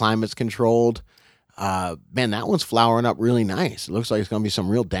cool, the climate's controlled. Man, that one's flowering up really nice. It looks like it's going to be some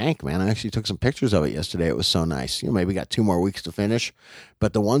real dank, man. I actually took some pictures of it yesterday. It was so nice. Maybe got 2 more weeks to finish.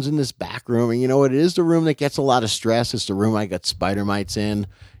 But the ones in this back room, and it is the room that gets a lot of stress. It's the room I got spider mites in.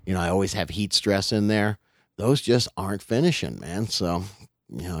 I always have heat stress in there. Those just aren't finishing, man. So,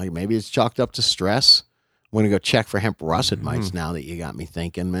 maybe it's chalked up to stress. I'm going to go check for hemp russet mites now that you got me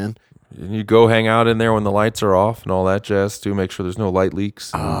thinking, man. And you go hang out in there when the lights are off and all that jazz too. Make sure there's no light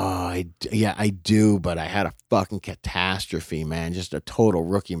leaks. Oh, I do. But I had a fucking catastrophe, man. Just a total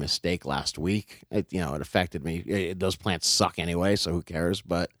rookie mistake last week. It affected me. Those plants suck anyway, so who cares?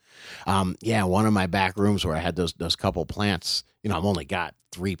 But one of my back rooms where I had those couple plants. I've only got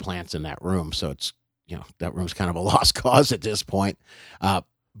 3 plants in that room, so it's that room's kind of a lost cause at this point. Man,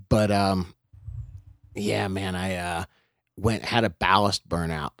 I had a ballast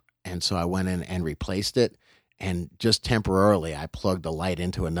burnout. And so I went in and replaced it, and just temporarily I plugged the light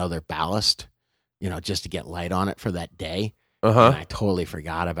into another ballast, just to get light on it for that day. And I totally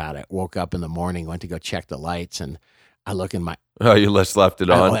forgot about it. Woke up in the morning, went to go check the lights, and I look in my... Oh, you just left it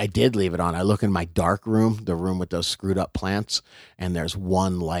on? I did leave it on. I look in my dark room, the room with those screwed up plants, and there's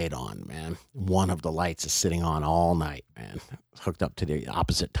one light on, man. One of the lights is sitting on all night, man. Hooked up to the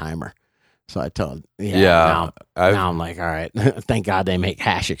opposite timer. So I told, now I'm like, all right, thank God they make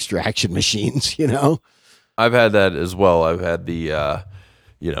hash extraction machines, I've had that as well. I've had the,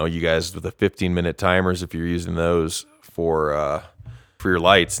 you guys with the 15-minute timers, if you're using those for your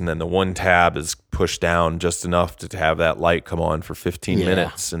lights, and then the one tab is pushed down just enough to have that light come on for 15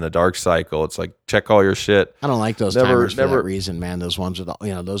 minutes in the dark cycle. It's like, check all your shit. I don't like those timers for that reason, man. Those ones with,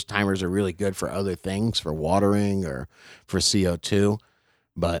 those timers are really good for other things, for watering or for CO2,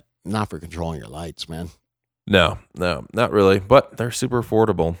 but not for controlling your lights, man. No, not really. But they're super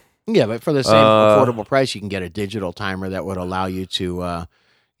affordable. Yeah, but for the same affordable price, you can get a digital timer that would allow you to,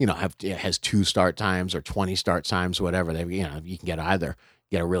 has 2 start times or 20 start times, whatever. You can get either.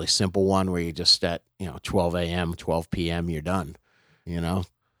 Get a really simple one where you just set, 12 a.m., 12 p.m., you're done,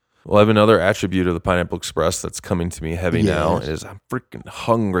 Well, I have another attribute of the Pineapple Express that's coming to me heavy now is I'm freaking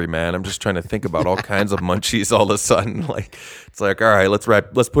hungry, man. I'm just trying to think about all kinds of munchies all of a sudden. Like, it's like, all right,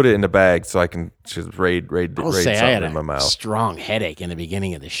 let's put it in a bag so I can just raid something I had in my mouth. Strong headache in the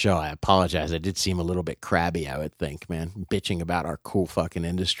begining of the show. I apologize. I did seem a little bit crabby, I would think, man, bitching about our cool fucking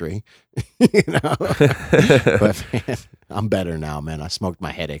industry. But man, I'm better now, man. I smoked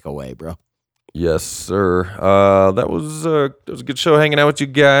my headache away, bro. Yes, sir. That was a good show hanging out with you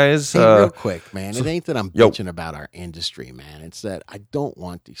guys. Hey, real quick, man. It ain't that I'm bitching about our industry, man. It's that I don't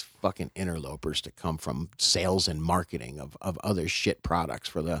want these fucking interlopers to come from sales and marketing of other shit products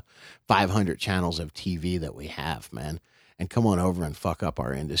for the 500 channels of TV that we have, man. And come on over and fuck up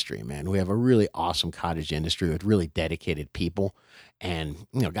our industry, man. We have a really awesome cottage industry with really dedicated people. And,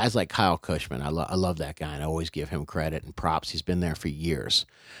 guys like Kyle Cushman, I love that guy, and I always give him credit and props. He's been there for years.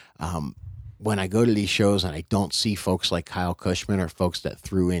 When I go to these shows and I don't see folks like Kyle Cushman or folks that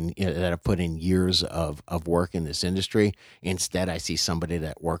that have put in years of work in this industry, instead I see somebody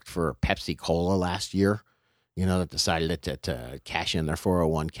that worked for Pepsi Cola last year, that decided to cash in their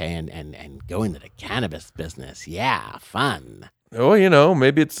 401k and go into the cannabis business. Yeah, fun. Oh,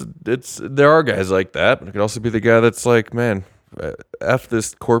 maybe there are guys like that, but it could also be the guy that's like, man, F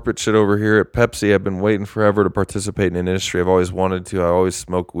this corporate shit over here at Pepsi. I've been waiting forever to participate in an industry I've always wanted to. I always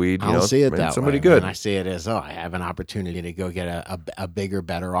smoke weed. I don't see it that somebody way. good. Man. I see it as, I have an opportunity to go get a bigger,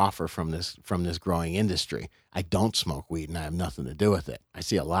 better offer from this growing industry. I don't smoke weed, and I have nothing to do with it. I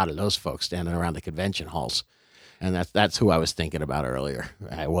see a lot of those folks standing around the convention halls, and that's who I was thinking about earlier.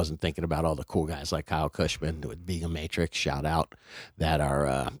 I wasn't thinking about all the cool guys like Kyle Cushman with Vegan Matrix, shout out, that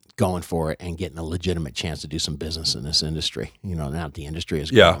are going for it and getting a legitimate chance to do some business in this industry. Now that the industry is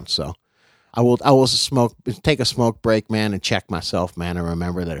grown. So I will take a smoke break, man, and check myself, man, and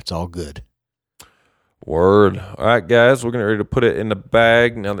remember that it's all good. Word. All right, guys, we're getting ready to put it in the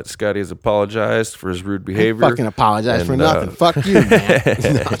bag now that Scotty has apologized for his rude behavior. I fucking apologize for nothing. Fuck you, man.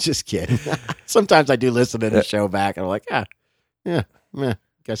 No, just kidding. Sometimes I do listen to the show back, and I'm like,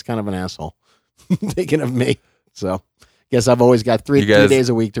 guy's kind of an asshole. Thinking of me. So, guess I've always got three days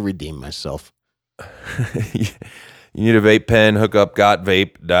a week to redeem myself. You need a vape pen, hook up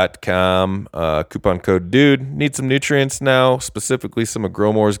gotvape.com, coupon code DUDE. Need some nutrients now, specifically some of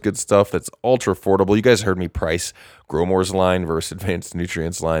Growmore's good stuff that's ultra affordable. You guys heard me price Growmore's line versus Advanced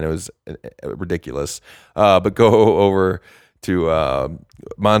Nutrients line. It was ridiculous. But go over to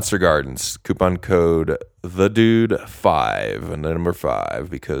Monster Gardens, coupon code TheDude5, and the number 5,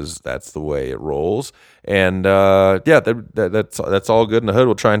 because that's the way it rolls. And that's all good in the hood.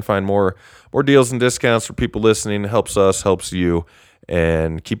 We'll try and find more deals and discounts for people listening. It helps us, helps you,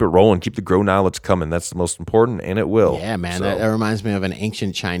 and keep it rolling. Keep the grow knowledge coming. That's the most important, and it will. Yeah, man. So. That reminds me of an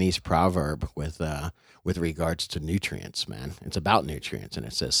ancient Chinese proverb with regards to nutrients, man. It's about nutrients, and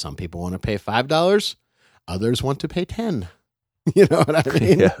it says some people want to pay $5, others want to pay $10. You know what I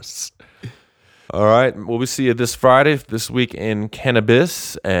mean? Yes. All right. Well, we see you this Friday, this week in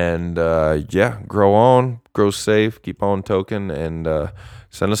cannabis. And grow on, grow safe, keep on token, and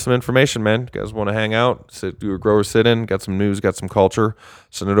send us some information, man. You guys want to hang out, do a grower sit-in, got some news, got some culture,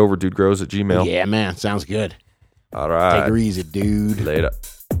 send it over, dudegrows@gmail.com. Yeah, man. Sounds good. All right. Take her easy, dude. Later.